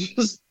Killebrew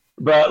ages,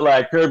 but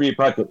Kirby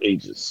Puckett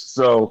ages.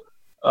 So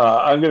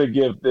I'm going to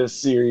give this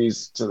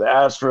series to the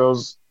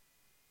Astros,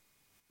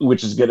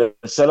 which is going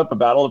to set up a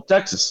battle of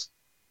Texas.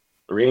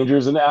 The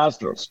Rangers and the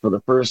Astros for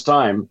the first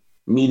time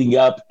meeting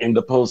up in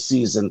the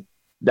postseason.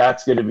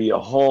 That's going to be a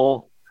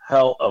whole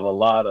hell of a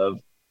lot of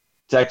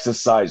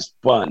Texas-sized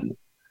fun.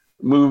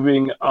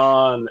 moving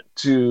on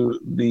to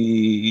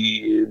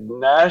the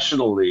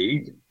National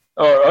League.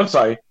 Oh, I'm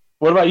sorry.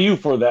 What about you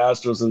for the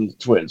Astros and the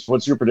Twins?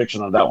 What's your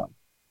prediction on that one?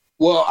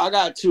 Well, I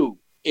got two.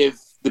 If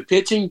the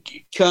pitching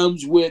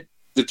comes with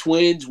the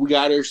Twins, we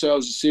got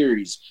ourselves a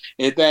series.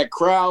 If that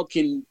crowd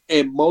can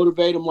and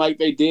motivate them like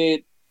they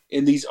did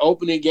in these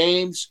opening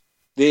games,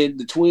 then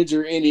the Twins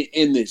are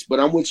in this. But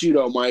I'm with you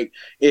though, Mike.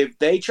 If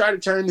they try to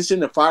turn this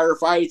into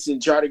firefights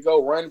and try to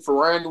go run for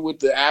run with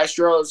the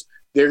Astros,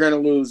 they're gonna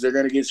lose. They're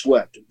gonna get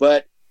swept.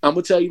 But I'm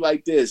gonna tell you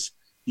like this: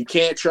 you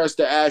can't trust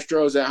the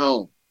Astros at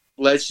home.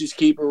 Let's just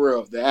keep it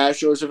real. The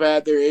Astros have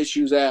had their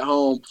issues at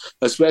home,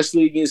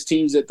 especially against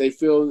teams that they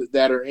feel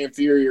that are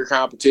inferior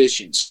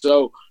competition.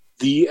 So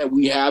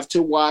we have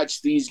to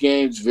watch these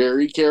games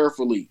very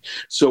carefully.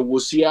 So we'll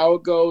see how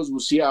it goes. We'll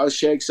see how it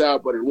shakes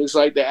out. But it looks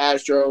like the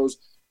Astros,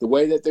 the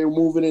way that they're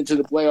moving into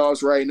the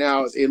playoffs right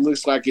now, it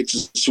looks like it's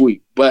a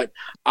sweep. But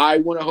I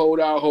want to hold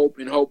out hope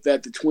and hope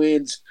that the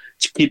Twins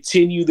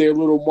continue their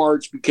little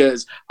march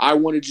because I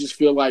want to just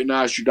feel like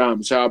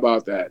Nostradamus. How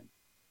about that?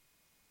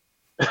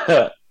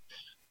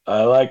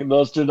 I like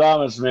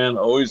Nostradamus, man.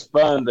 Always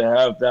fun to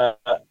have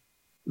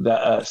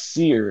that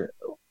seer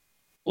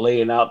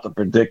laying out the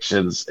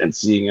predictions and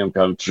seeing them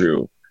come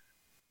true.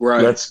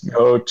 Right. Let's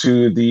go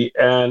to the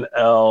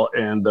NL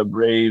and the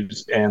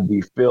Braves and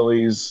the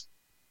Phillies.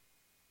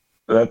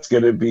 That's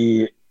going to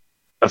be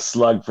a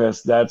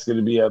slugfest. That's going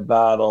to be a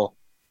battle.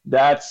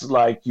 That's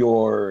like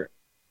your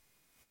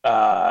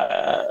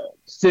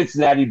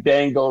Cincinnati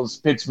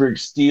Bengals, Pittsburgh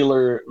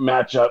Steelers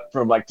matchup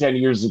from like 10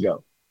 years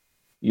ago,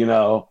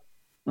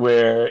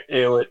 where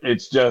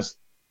it's just,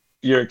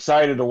 you're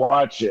excited to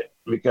watch it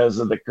because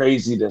of the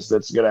craziness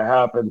that's going to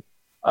happen.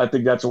 I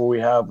think that's what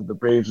we have with the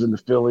Braves and the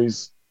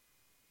Phillies.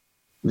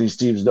 These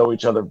teams know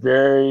each other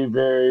very,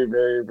 very,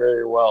 very,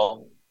 very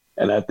well.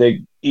 And I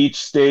think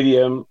each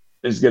stadium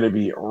is going to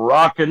be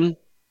rocking.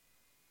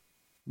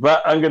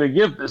 But I'm going to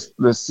give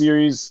the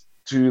series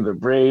to the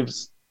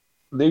Braves.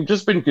 They've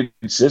just been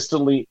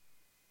consistently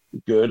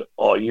good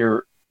all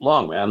year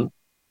long, man.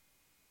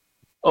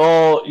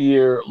 All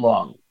year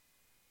long.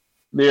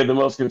 They're the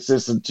most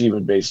consistent team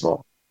in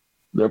baseball.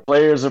 Their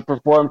players have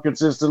performed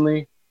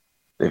consistently.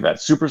 They've had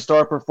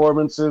superstar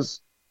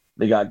performances.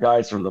 They got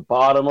guys from the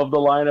bottom of the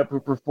lineup who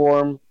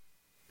perform.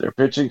 Their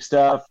pitching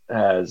staff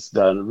has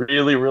done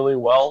really, really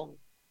well.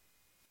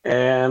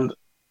 And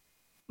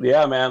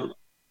yeah, man,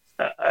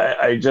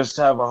 I just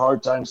have a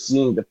hard time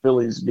seeing the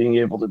Phillies being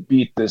able to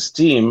beat this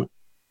team.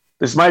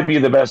 This might be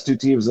the best two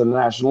teams in the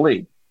National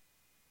League.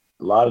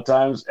 A lot of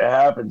times it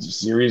happens a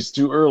series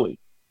too early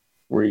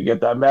where you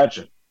get that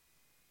matchup.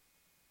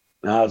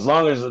 Now, as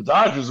long as the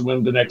Dodgers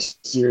win the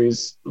next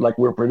series, like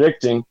we're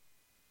predicting,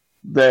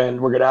 then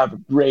we're going to have a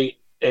great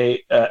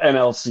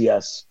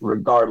NLCS,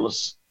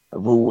 regardless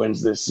of who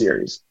wins this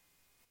series.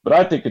 But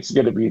I think it's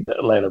going to be the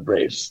Atlanta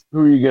Braves.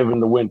 Who are you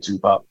giving the win to,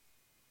 Pop?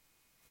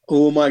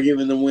 Who am I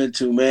giving the win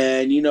to,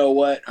 man? You know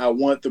what? I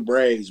want the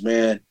Braves,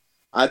 man.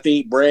 I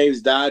think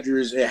Braves,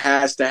 Dodgers, it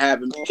has to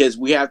happen because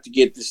we have to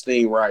get this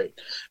thing right.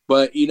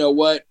 But you know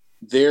what?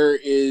 There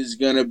is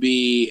going to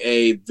be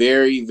a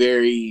very,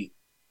 very,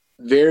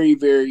 very,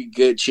 very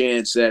good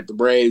chance that the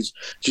Braves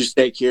just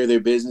take care of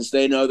their business.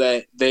 They know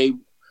that they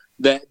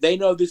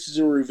know this is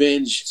a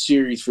revenge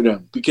series for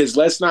them because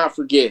let's not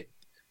forget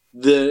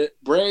the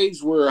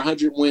Braves were a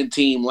 100-win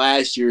team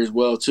last year as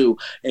well too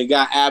and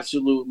got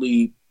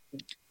absolutely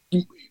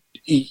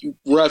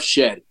rough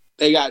shedded.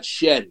 They got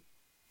shedded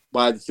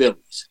by the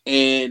Phillies.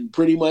 And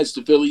pretty much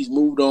the Phillies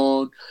moved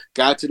on,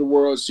 got to the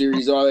World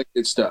Series, all that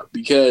good stuff.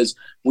 Because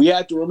we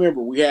have to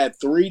remember, we had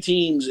 3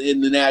 teams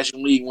in the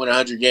National League win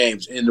 100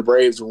 games, and the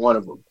Braves were one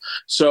of them.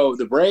 So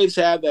the Braves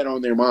have that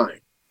on their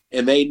mind.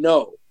 And they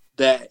know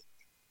that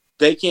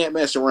they can't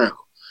mess around.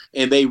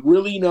 And they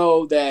really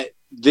know that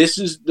this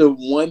is the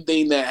one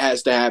thing that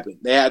has to happen.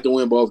 They have to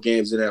win both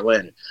games in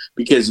Atlanta.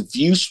 Because if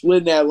you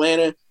split in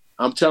Atlanta,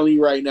 I'm telling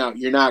you right now,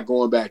 you're not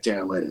going back to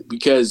Atlanta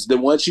because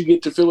then once you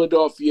get to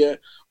Philadelphia,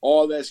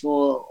 all that's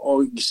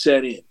going to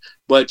set in.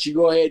 But you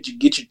go ahead, you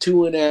get your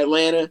 2 in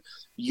Atlanta,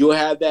 you'll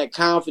have that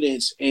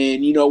confidence.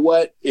 And you know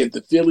what? If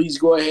the Phillies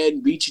go ahead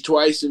and beat you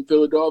twice in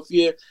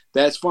Philadelphia,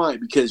 that's fine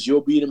because you'll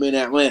beat them in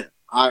Atlanta.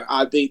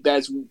 I think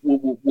that's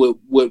what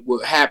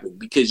would happen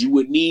because you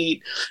would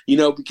need,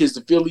 because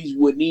the Phillies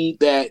would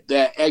need that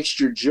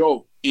extra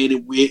jolt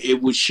and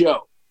it would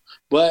show.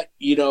 But,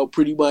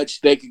 pretty much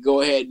they could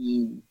go ahead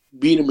and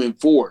beat them in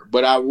 4.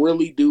 But I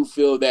really do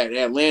feel that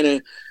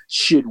Atlanta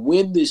should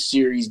win this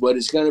series, but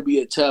it's going to be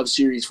a tough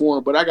series for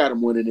them. But I got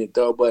them winning it,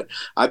 though. But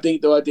I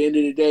think, though, at the end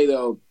of the day,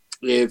 though,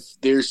 if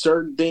there's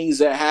certain things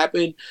that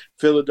happen,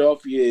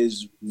 Philadelphia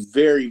is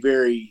very,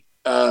 very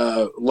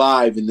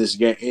live in this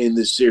game, in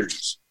this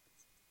series.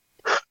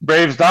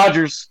 Braves,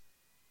 Dodgers.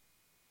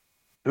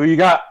 Who you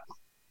got?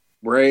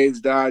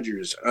 Braves,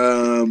 Dodgers.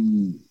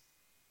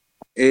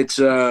 It's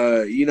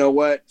you know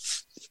what?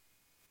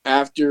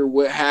 After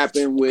what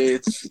happened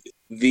with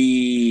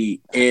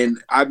and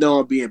I know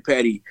I'm being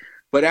petty,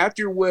 but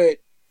after what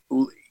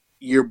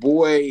your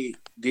boy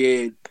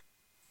did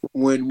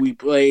when we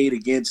played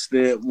against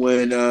them,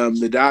 when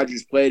the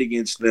Dodgers played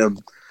against them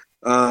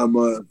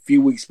a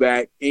few weeks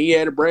back. And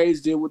yeah, the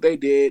Braves did what they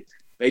did.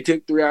 They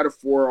took 3 out of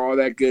 4, all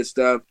that good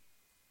stuff.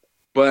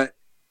 But,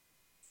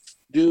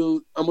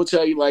 dude, I'm going to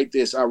tell you like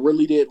this. I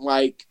really didn't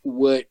like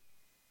what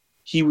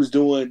he was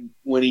doing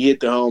when he hit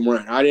the home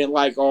run. I didn't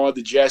like all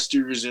the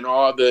gestures and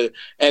all the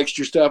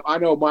extra stuff. I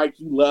know, Mike,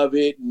 you love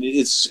it, and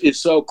it's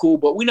so cool,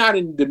 but we're not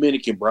in the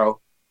Dominican, bro.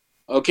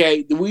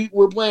 Okay,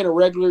 we're playing a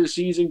regular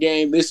season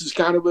game. This is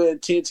kind of an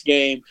intense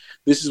game.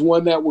 This is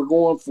one that we're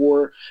going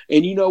for.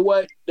 And you know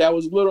what? That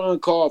was a little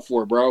uncalled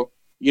for, bro.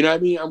 You know what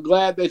I mean? I'm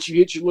glad that you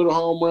hit your little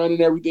home run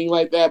and everything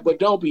like that, but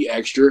don't be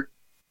extra.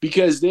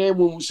 Because then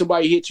when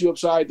somebody hits you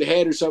upside the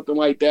head or something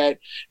like that,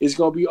 it's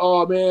going to be,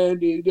 oh, man,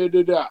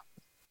 da-da-da-da.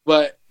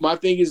 But my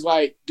thing is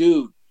like,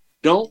 dude,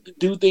 don't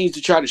do things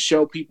to try to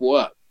show people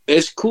up.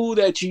 It's cool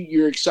that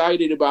you're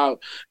excited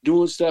about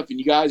doing stuff and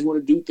you guys want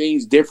to do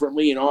things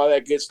differently and all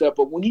that good stuff.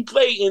 But when you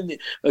play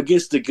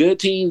against the good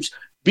teams,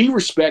 be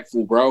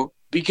respectful, bro,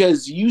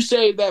 because you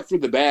say that for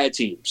the bad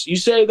teams. You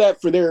say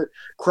that for their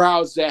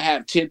crowds that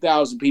have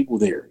 10,000 people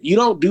there. You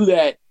don't do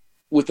that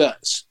with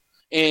us.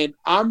 And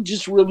I'm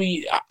just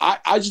really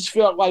I just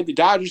felt like the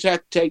Dodgers have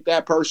to take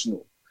that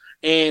personal.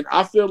 And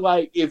I feel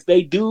like if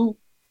they do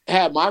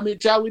have my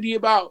mentality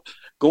about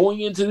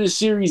going into this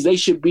series, they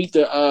should beat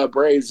the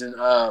Braves in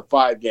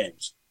 5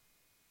 games.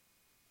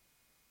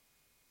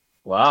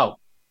 Wow.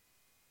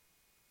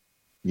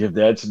 Give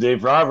that to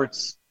Dave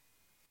Roberts.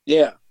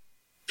 Yeah,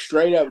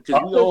 straight up.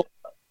 Because we all.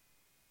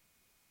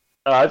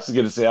 I was just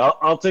going to say,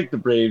 I'll take the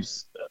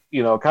Braves.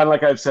 You know, kind of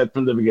like I've said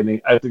from the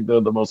beginning, I think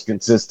they're the most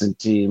consistent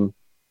team.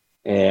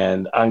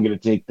 And I'm going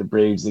to take the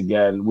Braves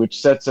again,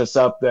 which sets us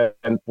up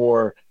then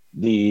for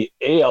the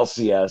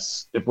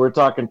ALCS. If we're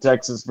talking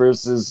Texas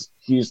versus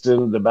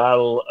Houston, the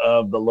battle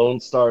of the Lone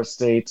Star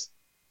State,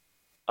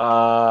 you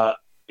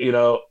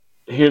know,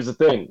 here's the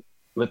thing.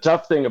 The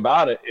tough thing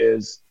about it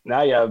is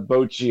now you have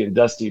Bochy and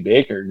Dusty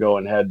Baker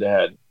going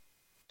head-to-head,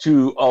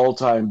 2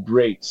 all-time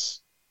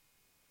greats.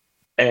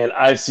 And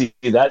I see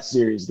that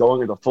series going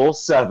to the full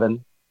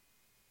 7.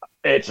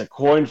 It's a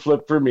coin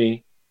flip for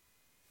me.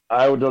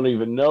 I don't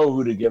even know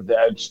who to give the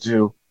edge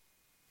to.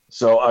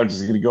 So I'm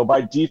just going to go by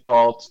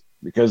default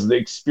because of the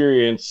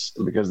experience,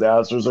 because the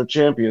Astros are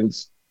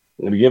champions.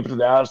 I'm going to give it to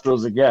the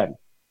Astros again.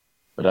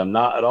 But I'm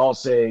not at all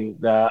saying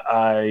that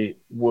I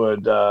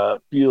would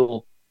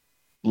feel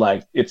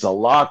like it's a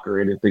lock or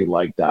anything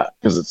like that,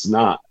 because it's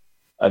not.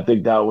 I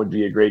think that would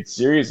be a great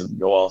series and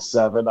go all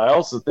 7. I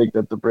also think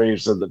that the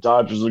Braves and the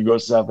Dodgers would go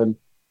 7.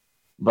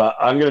 But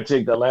I'm going to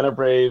take the Atlanta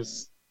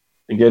Braves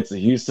against the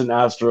Houston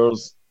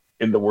Astros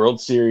in the World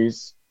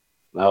Series.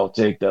 I'll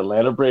take the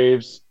Atlanta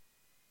Braves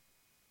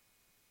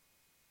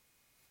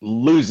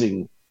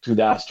losing to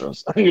the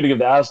Astros. I'm going to give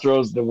the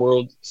Astros the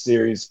World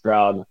Series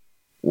crown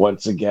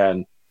once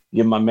again.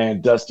 Give my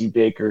man Dusty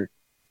Baker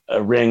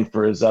a ring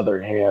for his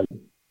other hand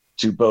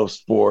to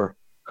boast for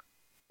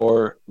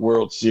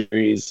World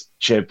Series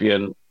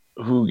champion.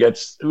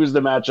 Who's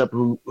the matchup?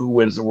 Who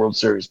wins the World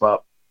Series,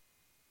 Pop?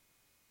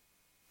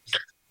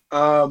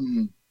 All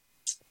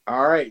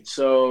right,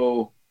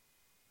 so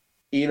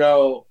you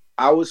know,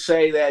 I would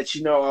say that,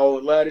 you know, I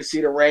would love to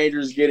see the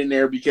Rangers get in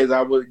there because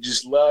I would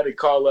just love to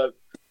call up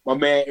my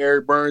man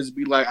Eric Burns and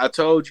be like, I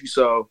told you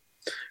so.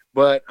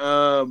 But,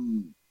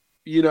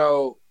 you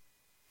know,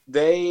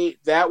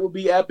 that would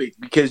be epic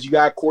because you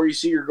got Corey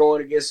Seager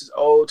going against his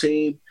old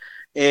team.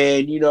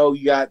 And, you know,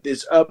 you got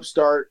this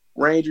upstart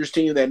Rangers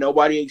team that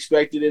nobody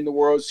expected in the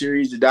World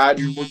Series. The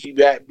Dodgers will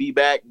be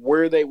back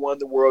where they won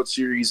the World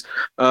Series.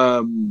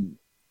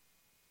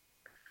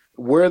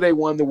 Where they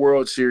won the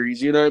World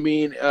Series, you know what I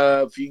mean,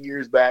 a few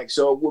years back.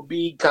 So it would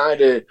be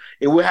it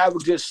would have a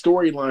good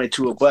storyline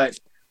to it. But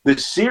the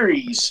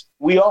series,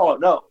 we all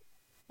know,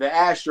 the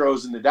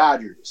Astros and the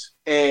Dodgers.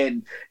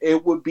 And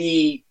it would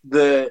be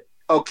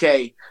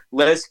okay,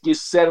 let's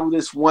just settle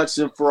this once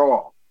and for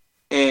all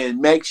and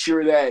make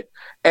sure that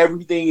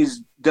everything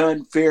is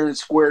done fair and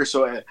square.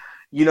 So,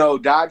 you know,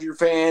 Dodger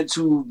fans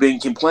who've been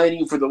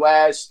complaining for the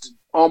last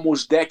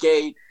almost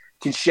decade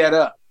can shut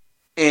up.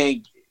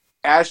 And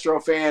Astro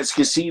fans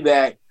can see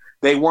that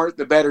they weren't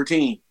the better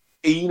team.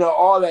 And, you know,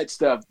 all that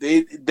stuff.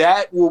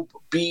 That will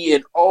be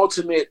an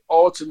ultimate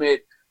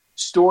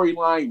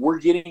storyline. We're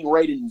getting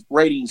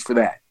ratings for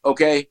that,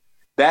 okay?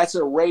 That's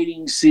a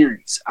rating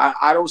series.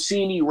 I don't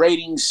see any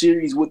rating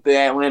series with the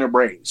Atlanta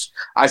Braves.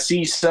 I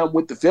see some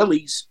with the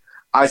Phillies.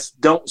 I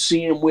don't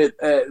see them with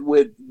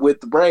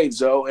the Braves,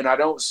 though, and I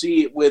don't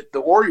see it with the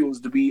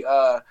Orioles, to be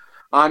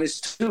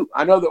honest, too.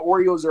 I know the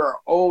Orioles are an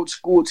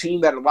old-school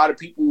team that a lot of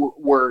people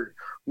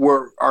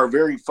are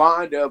very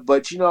fond of,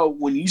 but you know,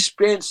 when you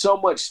spend so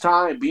much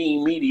time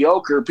being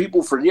mediocre,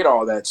 people forget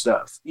all that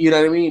stuff. You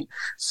know what I mean?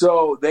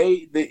 So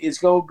it's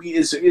gonna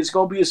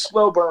be a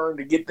slow burn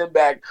to get them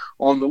back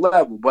on the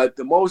level. But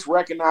the most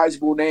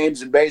recognizable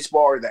names in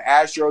baseball are the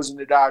Astros and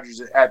the Dodgers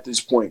at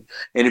this point.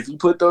 And if you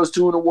put those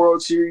two in the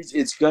World Series,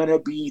 it's gonna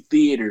be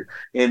theater.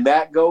 And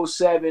that goes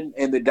 7,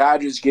 and the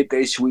Dodgers get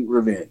their sweet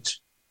revenge.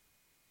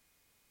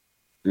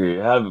 There you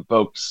have it,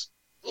 folks.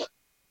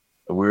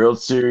 The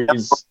World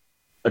Series,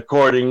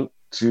 according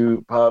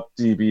to Pop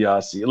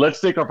DiBiase.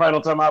 Let's take our final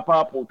time out,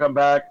 Pop. We'll come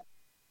back.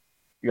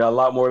 We got a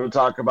lot more to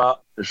talk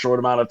about in a short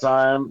amount of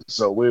time,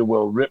 so we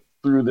will rip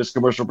through this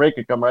commercial break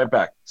and come right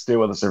back. Stay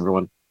with us,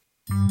 everyone.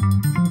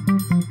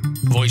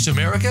 Voice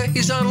America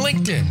is on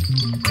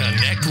LinkedIn.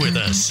 Connect with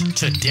us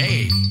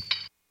today.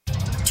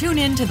 Tune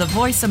in to the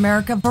Voice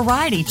America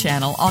Variety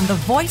channel on the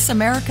Voice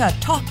America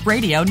Talk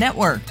Radio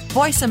Network.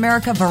 Voice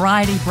America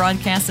Variety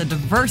broadcasts a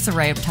diverse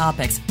array of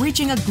topics,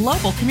 reaching a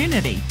global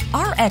community.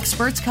 Our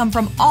experts come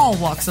from all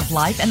walks of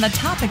life, and the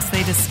topics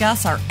they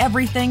discuss are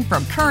everything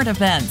from current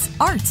events,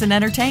 arts and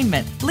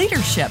entertainment,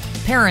 leadership,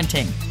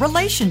 parenting,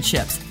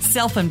 relationships,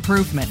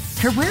 self-improvement,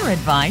 career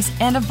advice,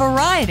 and a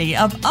variety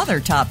of other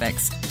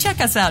topics. Check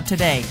us out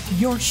today.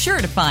 You're sure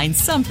to find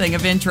something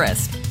of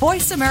interest.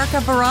 Voice America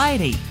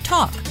Variety.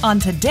 Talk on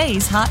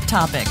today's hot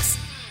topics.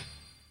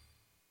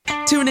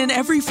 Tune in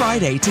every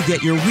Friday to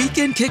get your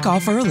weekend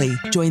kickoff early.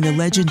 Join the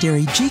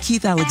legendary G.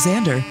 Keith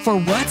Alexander for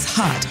What's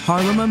Hot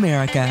Harlem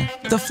America.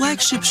 The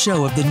flagship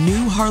show of the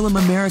new Harlem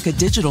America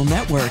Digital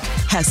Network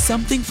has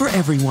something for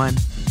everyone.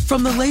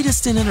 From the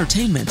latest in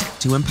entertainment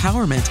to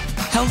empowerment,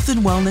 health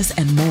and wellness,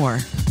 and more,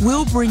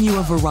 we'll bring you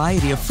a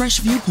variety of fresh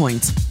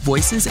viewpoints,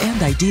 voices,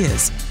 and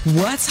ideas.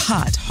 What's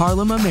Hot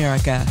Harlem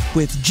America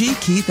with G.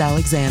 Keith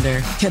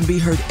Alexander can be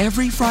heard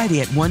every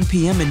Friday at 1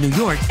 p.m. in New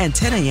York and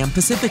 10 a.m.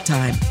 Pacific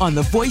Time on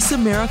the Voice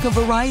America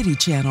Variety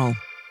Channel.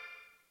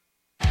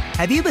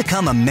 Have you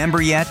become a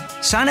member yet?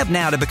 Sign up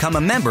now to become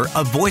a member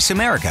of Voice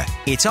America.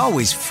 It's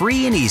always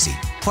free and easy.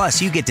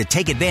 Plus, you get to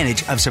take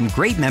advantage of some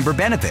great member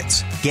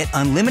benefits. Get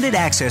unlimited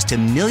access to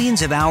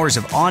millions of hours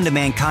of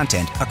on-demand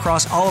content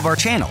across all of our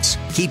channels.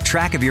 Keep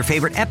track of your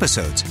favorite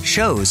episodes,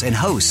 shows, and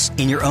hosts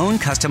in your own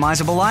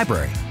customizable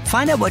library.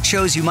 Find out what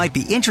shows you might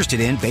be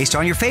interested in based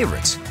on your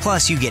favorites.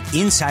 Plus, you get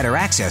insider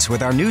access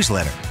with our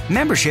newsletter.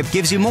 Membership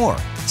gives you more.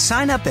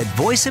 Sign up at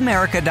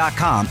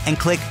voiceamerica.com and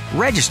click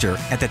register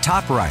at the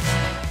top right.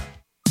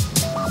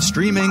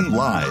 Streaming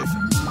live.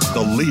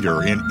 The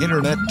leader in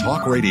Internet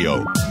talk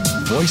radio.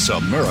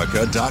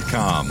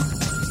 VoiceAmerica.com.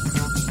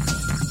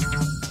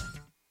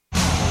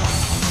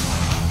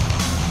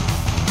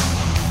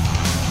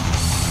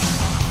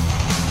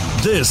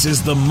 This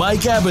is the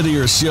Mike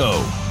Abadir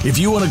Show. If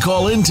you want to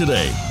call in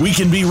today, we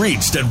can be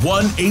reached at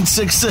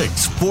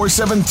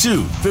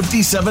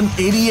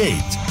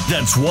 1-866-472-5788.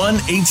 That's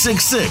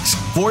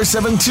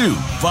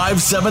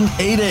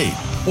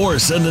 1-866-472-5788. Or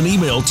send an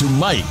email to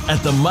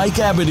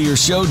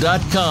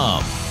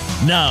mike@themikeabadirshow.com.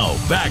 Now,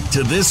 back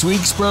to this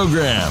week's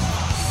program.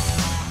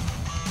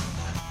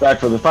 Back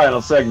for the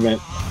final segment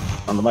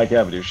on the Mike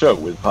Abadir Show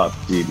with Pop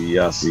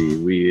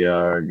DiBiase. We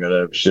are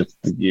going to shift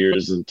the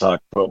gears and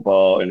talk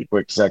football in a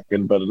quick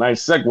second, but a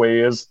nice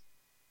segue is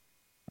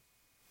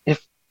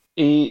if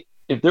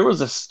there was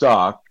a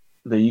stock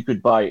that you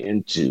could buy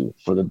into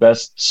for the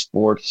best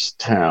sports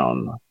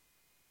town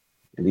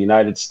in the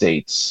United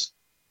States,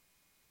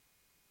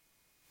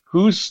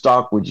 whose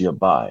stock would you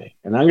buy?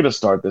 And I'm going to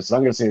start this.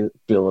 I'm going to say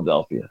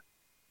Philadelphia.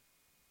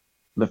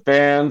 The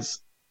fans,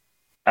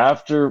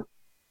 after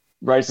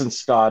Bryson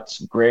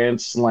Scott's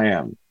grand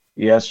slam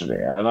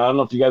yesterday, and I don't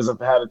know if you guys have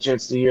had a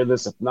chance to hear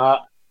this. If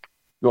not,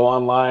 go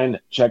online,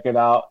 check it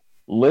out.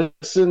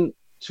 Listen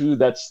to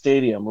that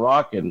stadium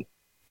rocking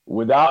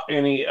without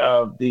any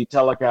of the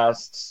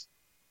telecasts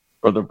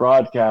or the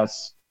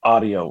broadcast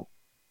audio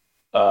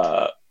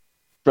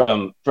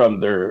from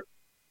their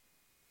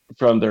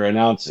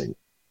announcing.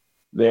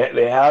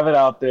 They have it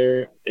out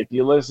there. If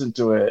you listen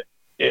to it,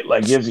 it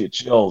like gives you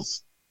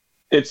chills.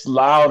 It's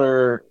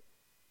louder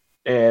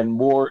and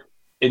more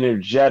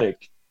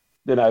energetic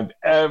than I've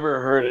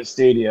ever heard a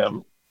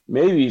stadium,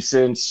 maybe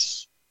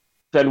since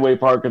Fenway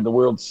Park in the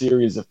World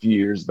Series a few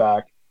years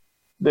back.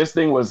 This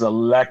thing was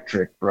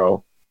electric,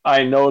 bro.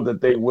 I know that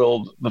they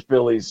willed the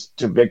Phillies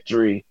to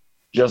victory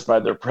just by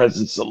their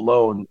presence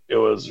alone. It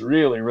was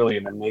really, really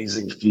an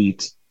amazing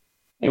feat.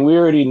 And we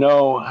already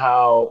know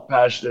how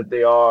passionate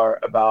they are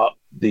about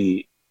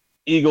the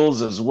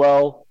Eagles as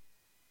well.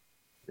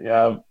 They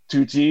have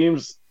two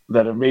teams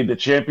that have made the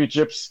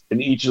championships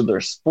in each of their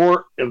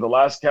sport in the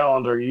last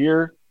calendar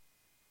year.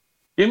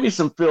 Give me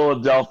some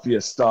Philadelphia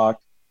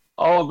stock.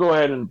 I'll go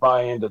ahead and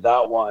buy into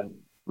that one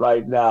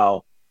right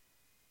now.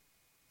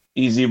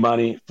 Easy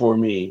money for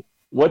me.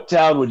 What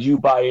town would you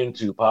buy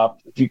into, Pop,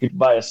 if you could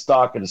buy a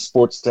stock in a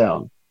sports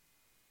town?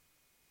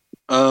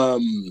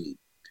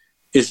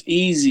 It's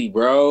easy,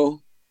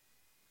 bro.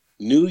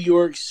 New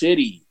York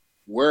City.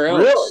 Where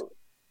else? Really?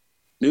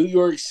 New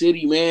York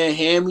City, man.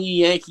 Hand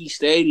me Yankee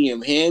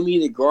Stadium. Hand me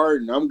the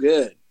Garden. I'm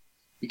good.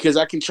 Because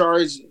I can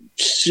charge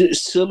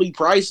silly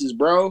prices,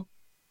 bro.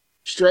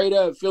 Straight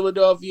up,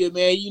 Philadelphia,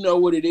 man, you know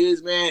what it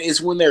is, man.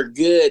 It's when they're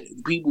good,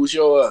 people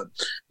show up.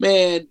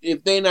 Man,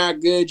 if they're not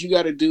good, you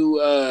got to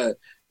do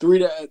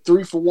 3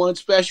 for 1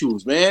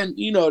 specials, man.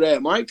 You know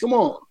that, Mike. Come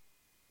on.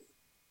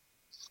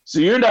 So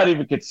you're not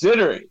even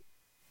considering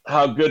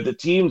how good the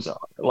teams are.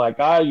 Like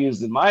I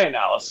used in my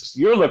analysis,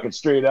 you're looking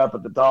straight up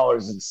at the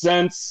dollars and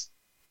cents.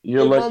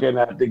 You're looking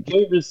at the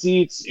gate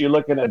receipts. You're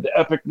looking at the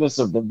epicness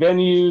of the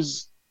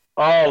venues,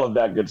 all of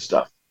that good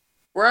stuff.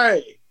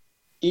 Right.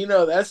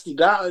 That's the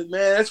dollar, man.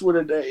 That's what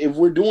if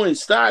we're doing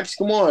stocks,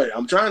 come on.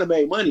 I'm trying to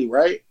make money,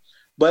 right?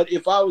 But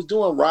if I was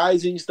doing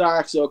rising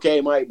stocks,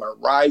 okay, Mike,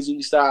 but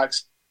rising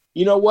stocks,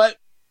 you know what?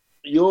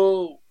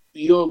 You'll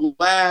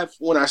laugh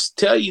when I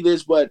tell you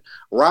this, but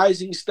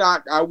rising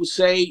stock, I would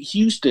say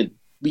Houston,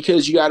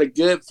 because you got a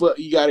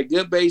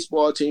good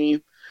baseball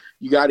team,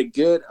 you got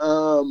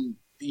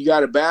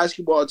a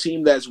basketball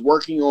team that's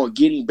working on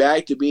getting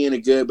back to being a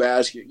good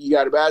basket. You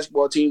got a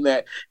basketball team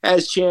that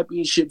has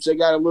championships. They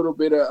got a little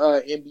bit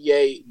of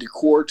NBA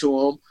decor to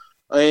them,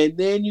 and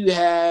then you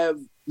have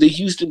the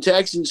Houston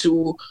Texans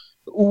who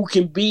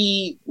can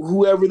be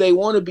whoever they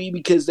want to be,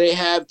 because they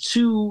have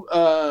two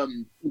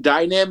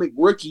dynamic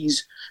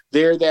rookies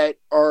there that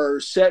are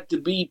set to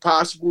be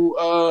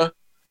possible,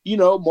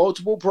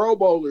 multiple Pro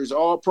Bowlers,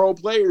 all pro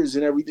players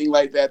and everything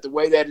like that, the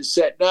way that it's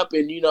setting up.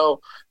 And,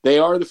 they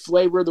are the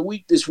flavor of the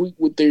week this week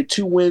with their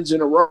 2 wins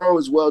in a row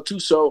as well, too.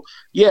 So,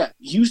 yeah,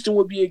 Houston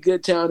would be a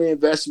good town to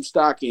invest some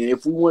stock in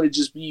if we want to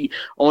just be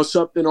on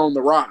something on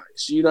the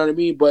rise. You know what I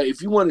mean? But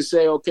if you want to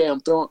say, okay,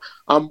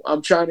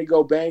 I'm trying to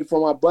go bang for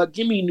my buck,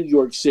 give me New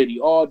York City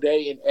all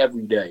day and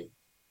every day.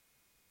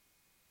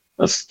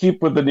 Let's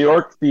keep with the New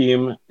York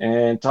theme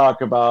and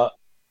talk about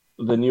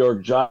the New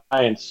York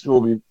Giants, who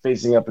will be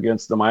facing up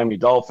against the Miami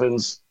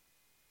Dolphins.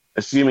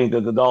 Assuming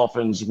that the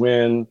Dolphins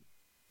win,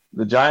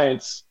 the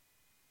Giants,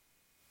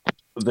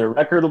 their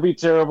record will be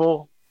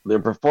terrible. Their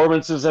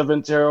performances have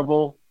been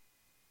terrible.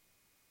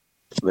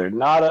 They're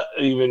not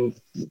even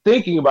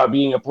thinking about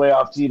being a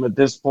playoff team at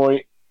this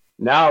point.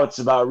 Now it's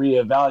about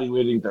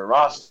reevaluating their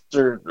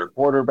roster, their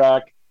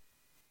quarterback,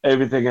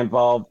 everything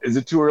involved. Is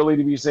it too early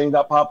to be saying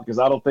that, Pop? Because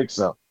I don't think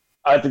so.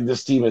 I think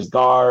this team is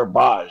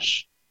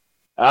garbage.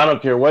 I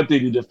don't care what they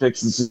do to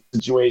fix the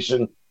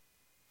situation.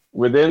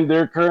 Within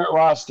their current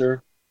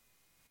roster,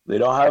 they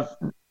don't have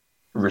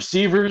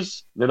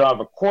receivers. They don't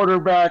have a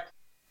quarterback.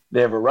 They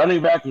have a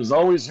running back who's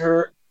always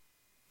hurt.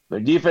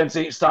 Their defense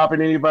ain't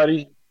stopping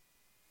anybody.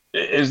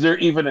 Is there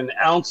even an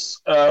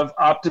ounce of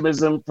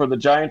optimism for the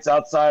Giants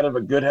outside of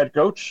a good head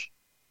coach?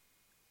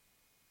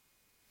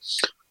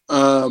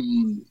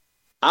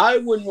 I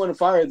wouldn't want to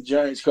fire the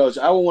Giants coach.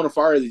 I would want to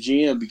fire the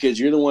GM, because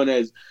you're the one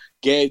that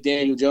gave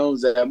Daniel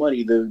Jones that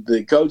money.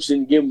 The coach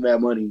didn't give him that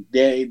money.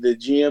 The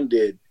GM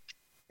did.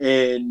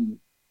 And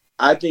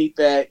I think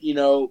that,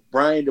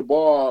 Brian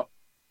DeBall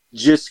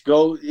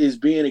is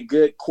being a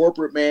good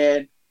corporate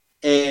man.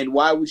 And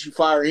why would you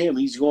fire him?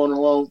 He's going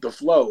along with the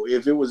flow.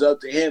 If it was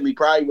up to him, he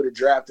probably would have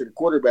drafted a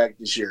quarterback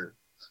this year.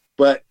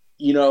 But,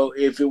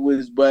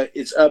 but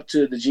it's up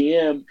to the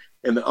GM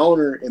and the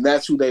owner, and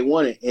that's who they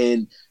wanted.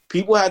 And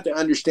people have to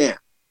understand,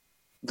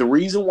 the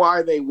reason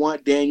why they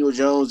want Daniel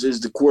Jones as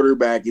the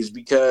quarterback is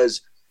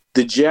because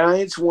the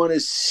Giants want to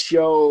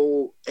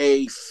show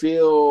a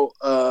feel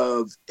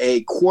of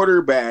a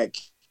quarterback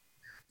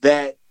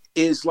that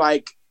is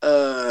like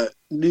a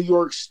New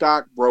York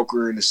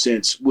stockbroker, in a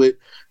sense, with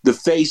the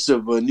face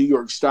of a New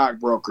York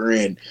stockbroker.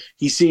 And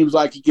he seems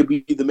like he could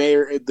be the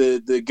mayor,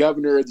 the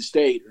governor of the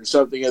state, or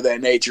something of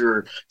that nature,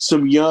 or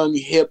some young,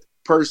 hip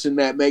person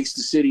that makes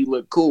the city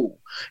look cool.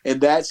 And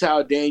that's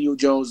how Daniel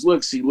Jones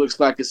looks. He looks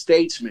like a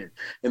statesman.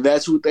 And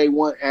that's what they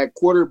want at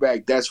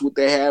quarterback. That's what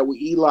they had with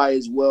Eli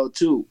as well,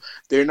 too.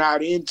 They're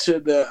not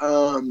into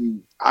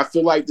I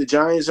feel like the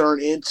Giants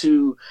aren't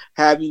into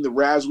having the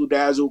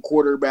razzle-dazzle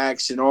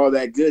quarterbacks and all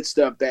that good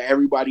stuff that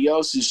everybody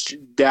else is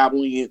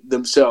dabbling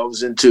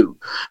themselves into.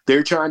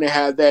 They're trying to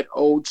have that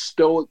old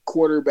stoic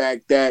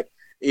quarterback that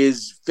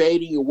is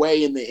fading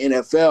away in the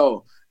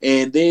NFL.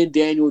 And then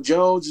Daniel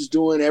Jones is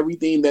doing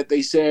everything that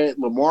they said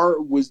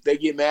they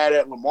get mad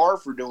at Lamar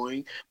for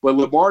doing, but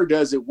Lamar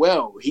does it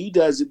well. He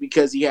does it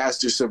because he has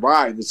to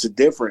survive. It's a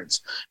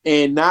difference.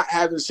 And not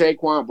having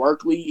Saquon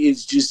Barkley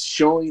is just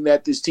showing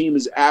that this team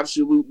is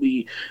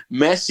absolutely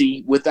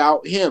messy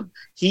without him.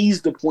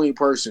 He's the point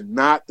person,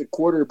 not the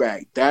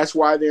quarterback. That's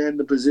why they're in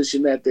the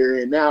position that they're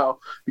in now,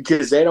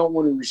 because they don't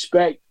want to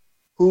respect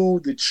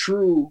who the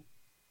true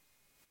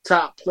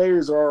top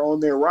players are on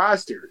their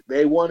roster.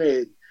 They want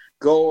to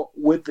go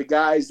with the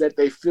guys that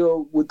they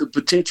feel with the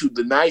potential,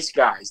 the nice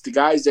guys, the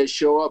guys that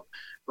show up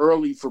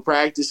early for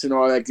practice and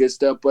all that good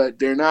stuff, but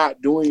they're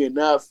not doing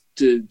enough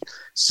to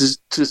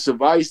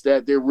suffice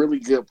that they're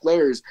really good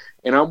players.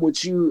 And I'm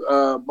with you,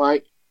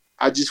 Mike.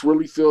 I just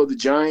really feel the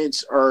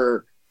Giants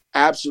are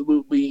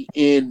absolutely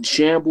in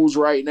shambles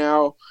right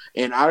now,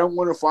 and I don't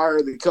want to fire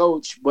the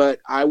coach, but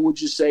I will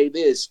just say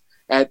this.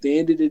 At the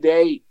end of the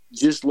day,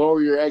 just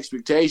lower your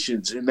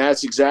expectations. And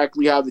that's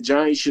exactly how the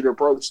Giants should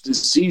approach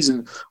this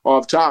season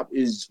off top,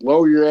 is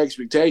lower your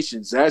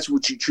expectations. That's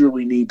what you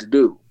truly need to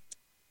do.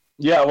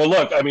 Yeah, well,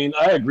 look, I mean,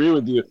 I agree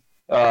with you.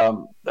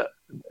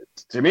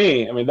 To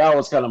me, I mean, that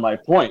was kind of my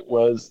point,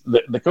 was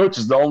the coach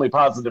is the only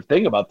positive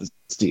thing about this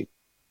team,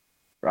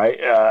 right?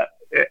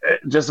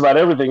 Just about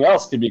everything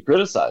else can be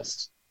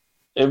criticized.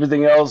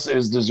 Everything else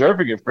is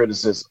deserving of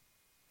criticism.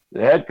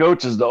 The head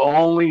coach is the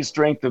only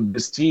strength of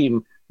this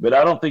team but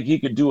I don't think he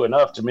could do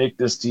enough to make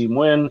this team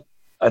win.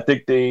 I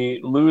think they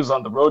lose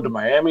on the road to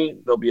Miami.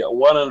 They'll be at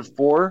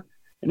 1-4,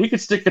 and you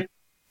could stick a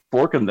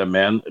fork in them,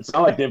 man. It's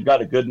not like they've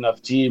got a good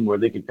enough team where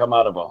they can come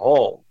out of a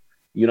hole.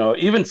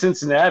 Even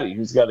Cincinnati,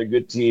 who's got a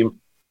good team,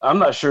 I'm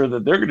not sure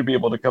that they're going to be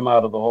able to come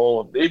out of the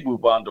hole if they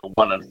move on to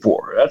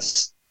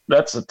 1-4.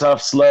 That's a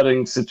tough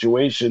sledding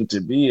situation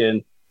to be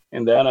in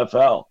the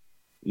NFL.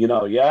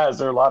 Is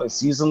there a lot of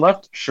season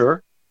left?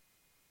 Sure.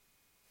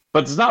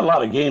 But there's not a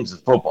lot of games in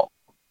football.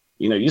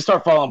 You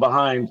start falling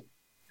behind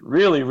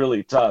really,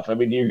 really tough. I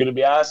mean, you're going to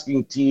be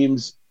asking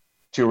teams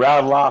to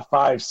rattle off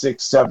 5,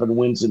 6, 7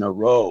 wins in a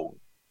row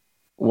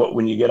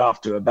when you get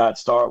off to a bad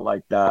start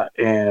like that.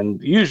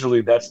 And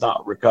usually that's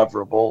not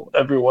recoverable.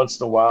 Every once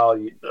in a while,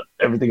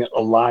 everything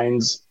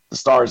aligns. The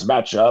stars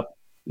match up.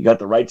 You got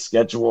the right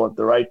schedule at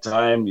the right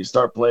time. You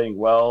start playing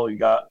well. You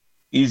got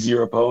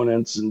easier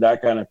opponents and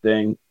that kind of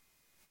thing.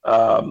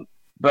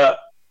 But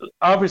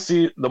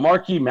obviously, the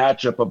marquee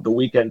matchup of the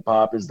weekend,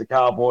 Pop, is the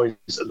Cowboys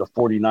and the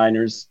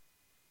 49ers.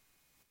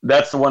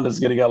 That's the one that's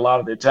going to get a lot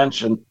of the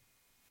attention.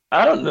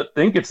 I don't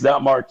think it's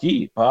that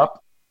marquee,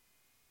 Pop.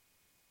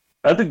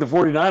 I think the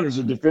 49ers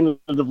are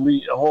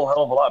definitively a whole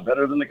hell of a lot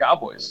better than the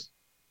Cowboys.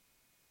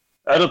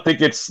 I don't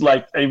think it's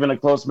like even a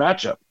close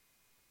matchup.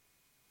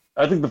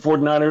 I think the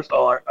 49ers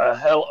are a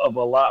hell of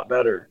a lot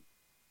better.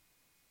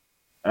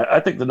 I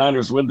think the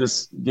Niners win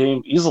this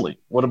game easily.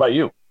 What about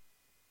you?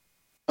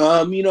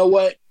 You know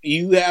what?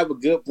 You have a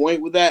good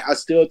point with that. I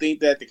still think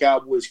that the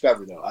Cowboys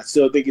cover, though. I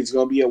still think it's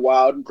going to be a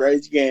wild and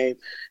crazy game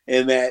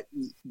and that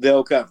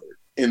they'll cover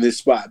in this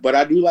spot. But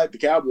I do like the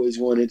Cowboys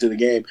going into the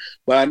game.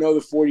 But I know the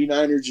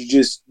 49ers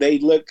are they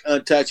look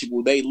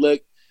untouchable.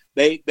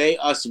 They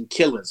are some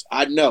killers.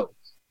 I know.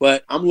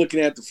 But I'm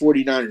looking at the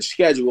 49ers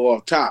schedule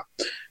off top.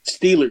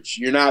 Steelers,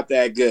 you're not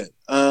that good.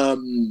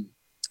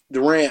 The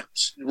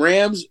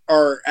Rams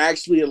are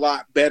actually a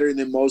lot better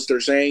than most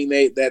are saying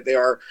that they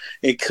are.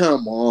 And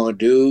come on,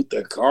 dude.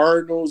 The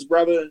Cardinals,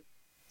 brother.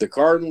 The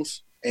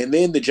Cardinals. And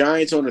then the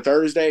Giants on a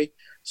Thursday.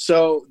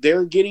 So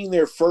they're getting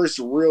their first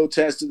real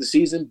test of the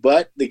season,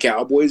 but the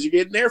Cowboys are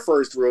getting their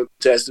first real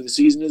test of the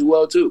season as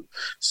well, too.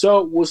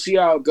 So we'll see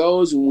how it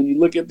goes. And when you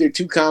look at their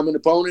two common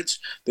opponents,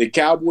 the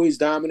Cowboys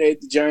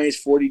dominate the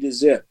Giants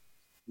 40-0.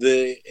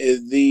 They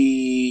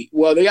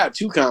got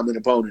two common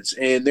opponents,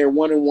 and they're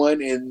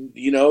 1-1, and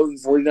the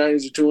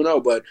 49ers are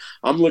 2-0. But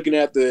I'm looking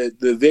at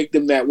the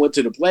victim that went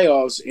to the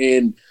playoffs,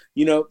 and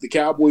the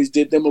Cowboys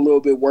did them a little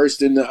bit worse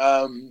than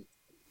the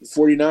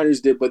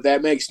 49ers did, but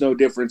that makes no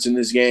difference in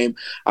this game.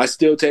 I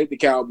still take the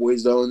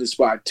Cowboys, though, in the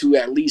spot to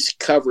at least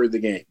cover the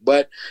game.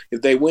 But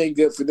if they win,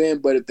 good for them.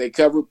 But if they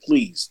cover,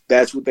 please,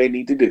 that's what they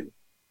need to do.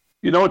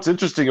 What's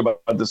interesting about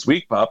this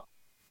week, Pop?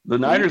 The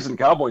Niners and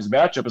Cowboys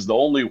matchup is the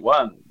only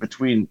one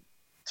between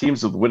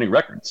teams with winning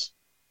records.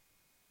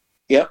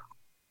 Yep,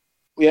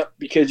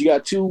 because you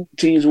got two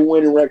teams with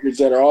winning records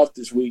that are off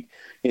this week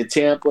in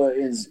Tampa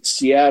and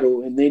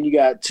Seattle, and then you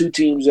got two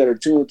teams that are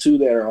 2-2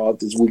 that are off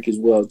this week as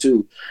well,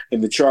 too, in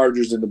the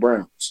Chargers and the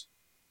Browns.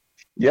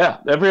 Yeah,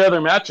 every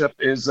other matchup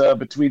is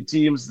between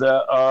teams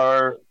that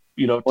are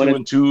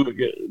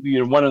 2-2,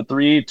 1-3,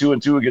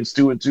 2-2 against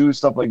 2-2,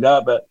 stuff like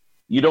that. But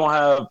you don't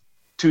have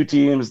two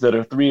teams that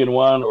are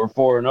 3-1 or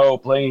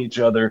 4-0 playing each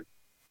other.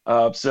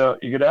 So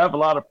you're going to have a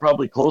lot of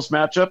probably close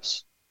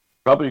matchups.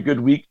 Probably a good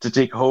week to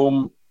take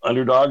home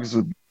underdogs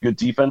with good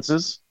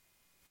defenses.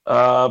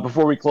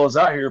 Before we close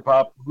out here,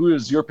 Pop, who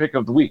is your pick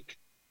of the week?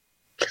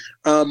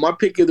 My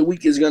pick of the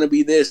week is going to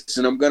be this,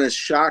 and I'm going to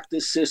shock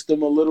the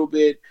system a little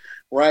bit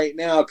right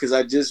now because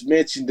I just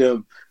mentioned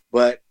them,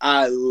 but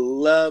I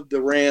love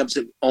the Rams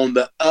on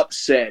the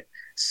upset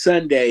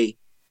Sunday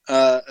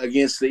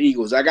against the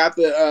Eagles. I got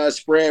the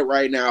spread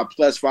right now,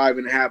 plus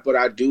 5.5, but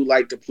I do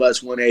like the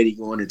plus 180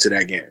 going into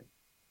that game.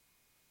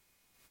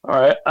 All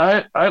right.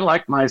 I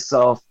like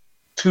myself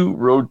two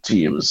road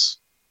teams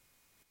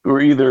who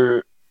are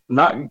either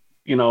not,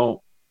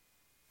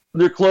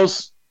 they're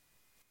close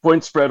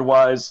point spread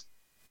wise.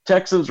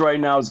 Texans right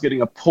now is getting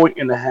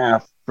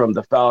 1.5 from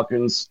the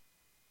Falcons.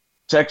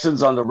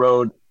 Texans on the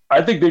road.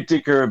 I think they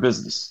take care of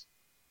business.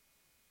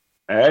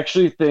 I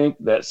actually think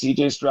that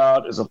CJ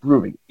Stroud is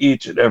improving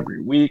each and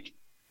every week.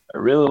 I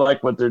really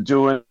like what they're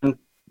doing.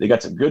 They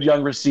got some good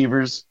young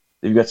receivers.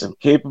 They've got some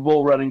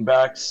capable running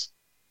backs.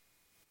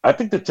 I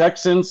think the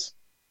Texans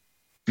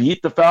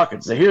beat the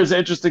Falcons. Now, here's the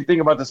interesting thing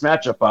about this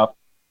matchup, Pop.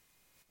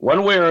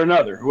 One way or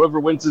another, whoever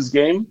wins this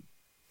game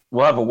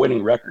will have a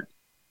winning record.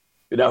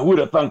 Who would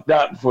have thunk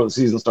that before the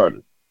season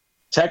started?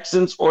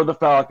 Texans or the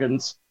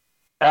Falcons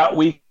at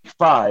week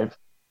 5,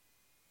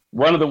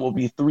 one of them will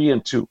be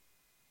 3-2.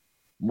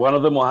 One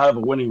of them will have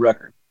a winning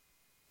record.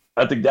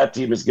 I think that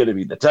team is going to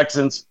be the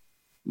Texans.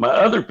 My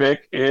other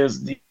pick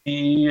is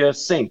the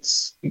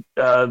Saints.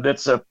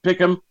 That's a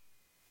pick 'em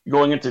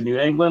going into New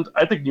England.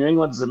 I think New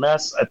England is a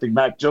mess. I think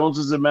Mac Jones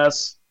is a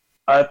mess.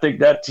 I think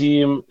that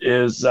team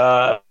is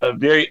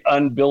very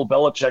un-Bill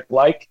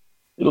Belichick-like.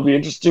 It'll be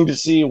interesting to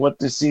see what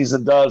this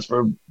season does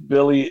for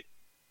Billy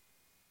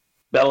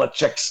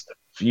Belichick's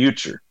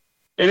future.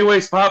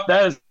 Anyways, Pop,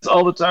 that is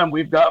all the time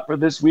we've got for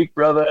this week,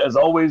 brother. As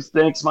always,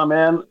 thanks, my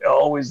man. You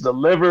always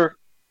deliver.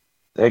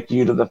 Thank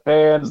you to the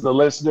fans, the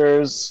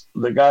listeners,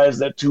 the guys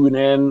that tune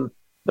in,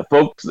 the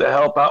folks that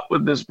help out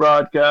with this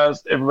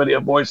broadcast, everybody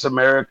at Voice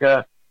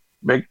America.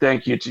 Big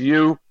thank you to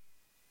you.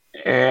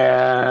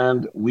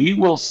 And we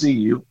will see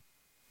you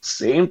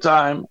same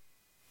time,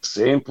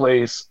 same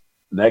place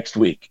next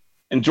week.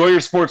 Enjoy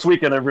your sports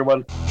weekend,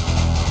 everyone.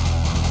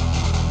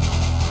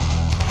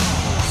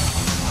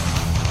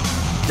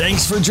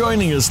 Thanks for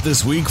joining us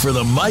this week for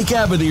the Mike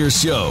Abadir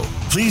Show.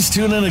 Please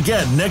tune in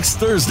again next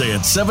Thursday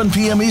at 7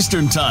 p.m.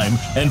 Eastern Time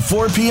and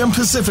 4 p.m.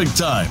 Pacific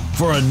Time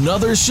for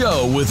another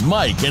show with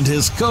Mike and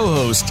his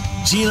co-host,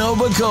 Gino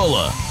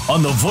Bacola,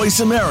 on the Voice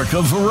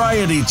America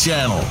Variety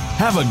Channel.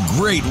 Have a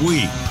great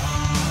week.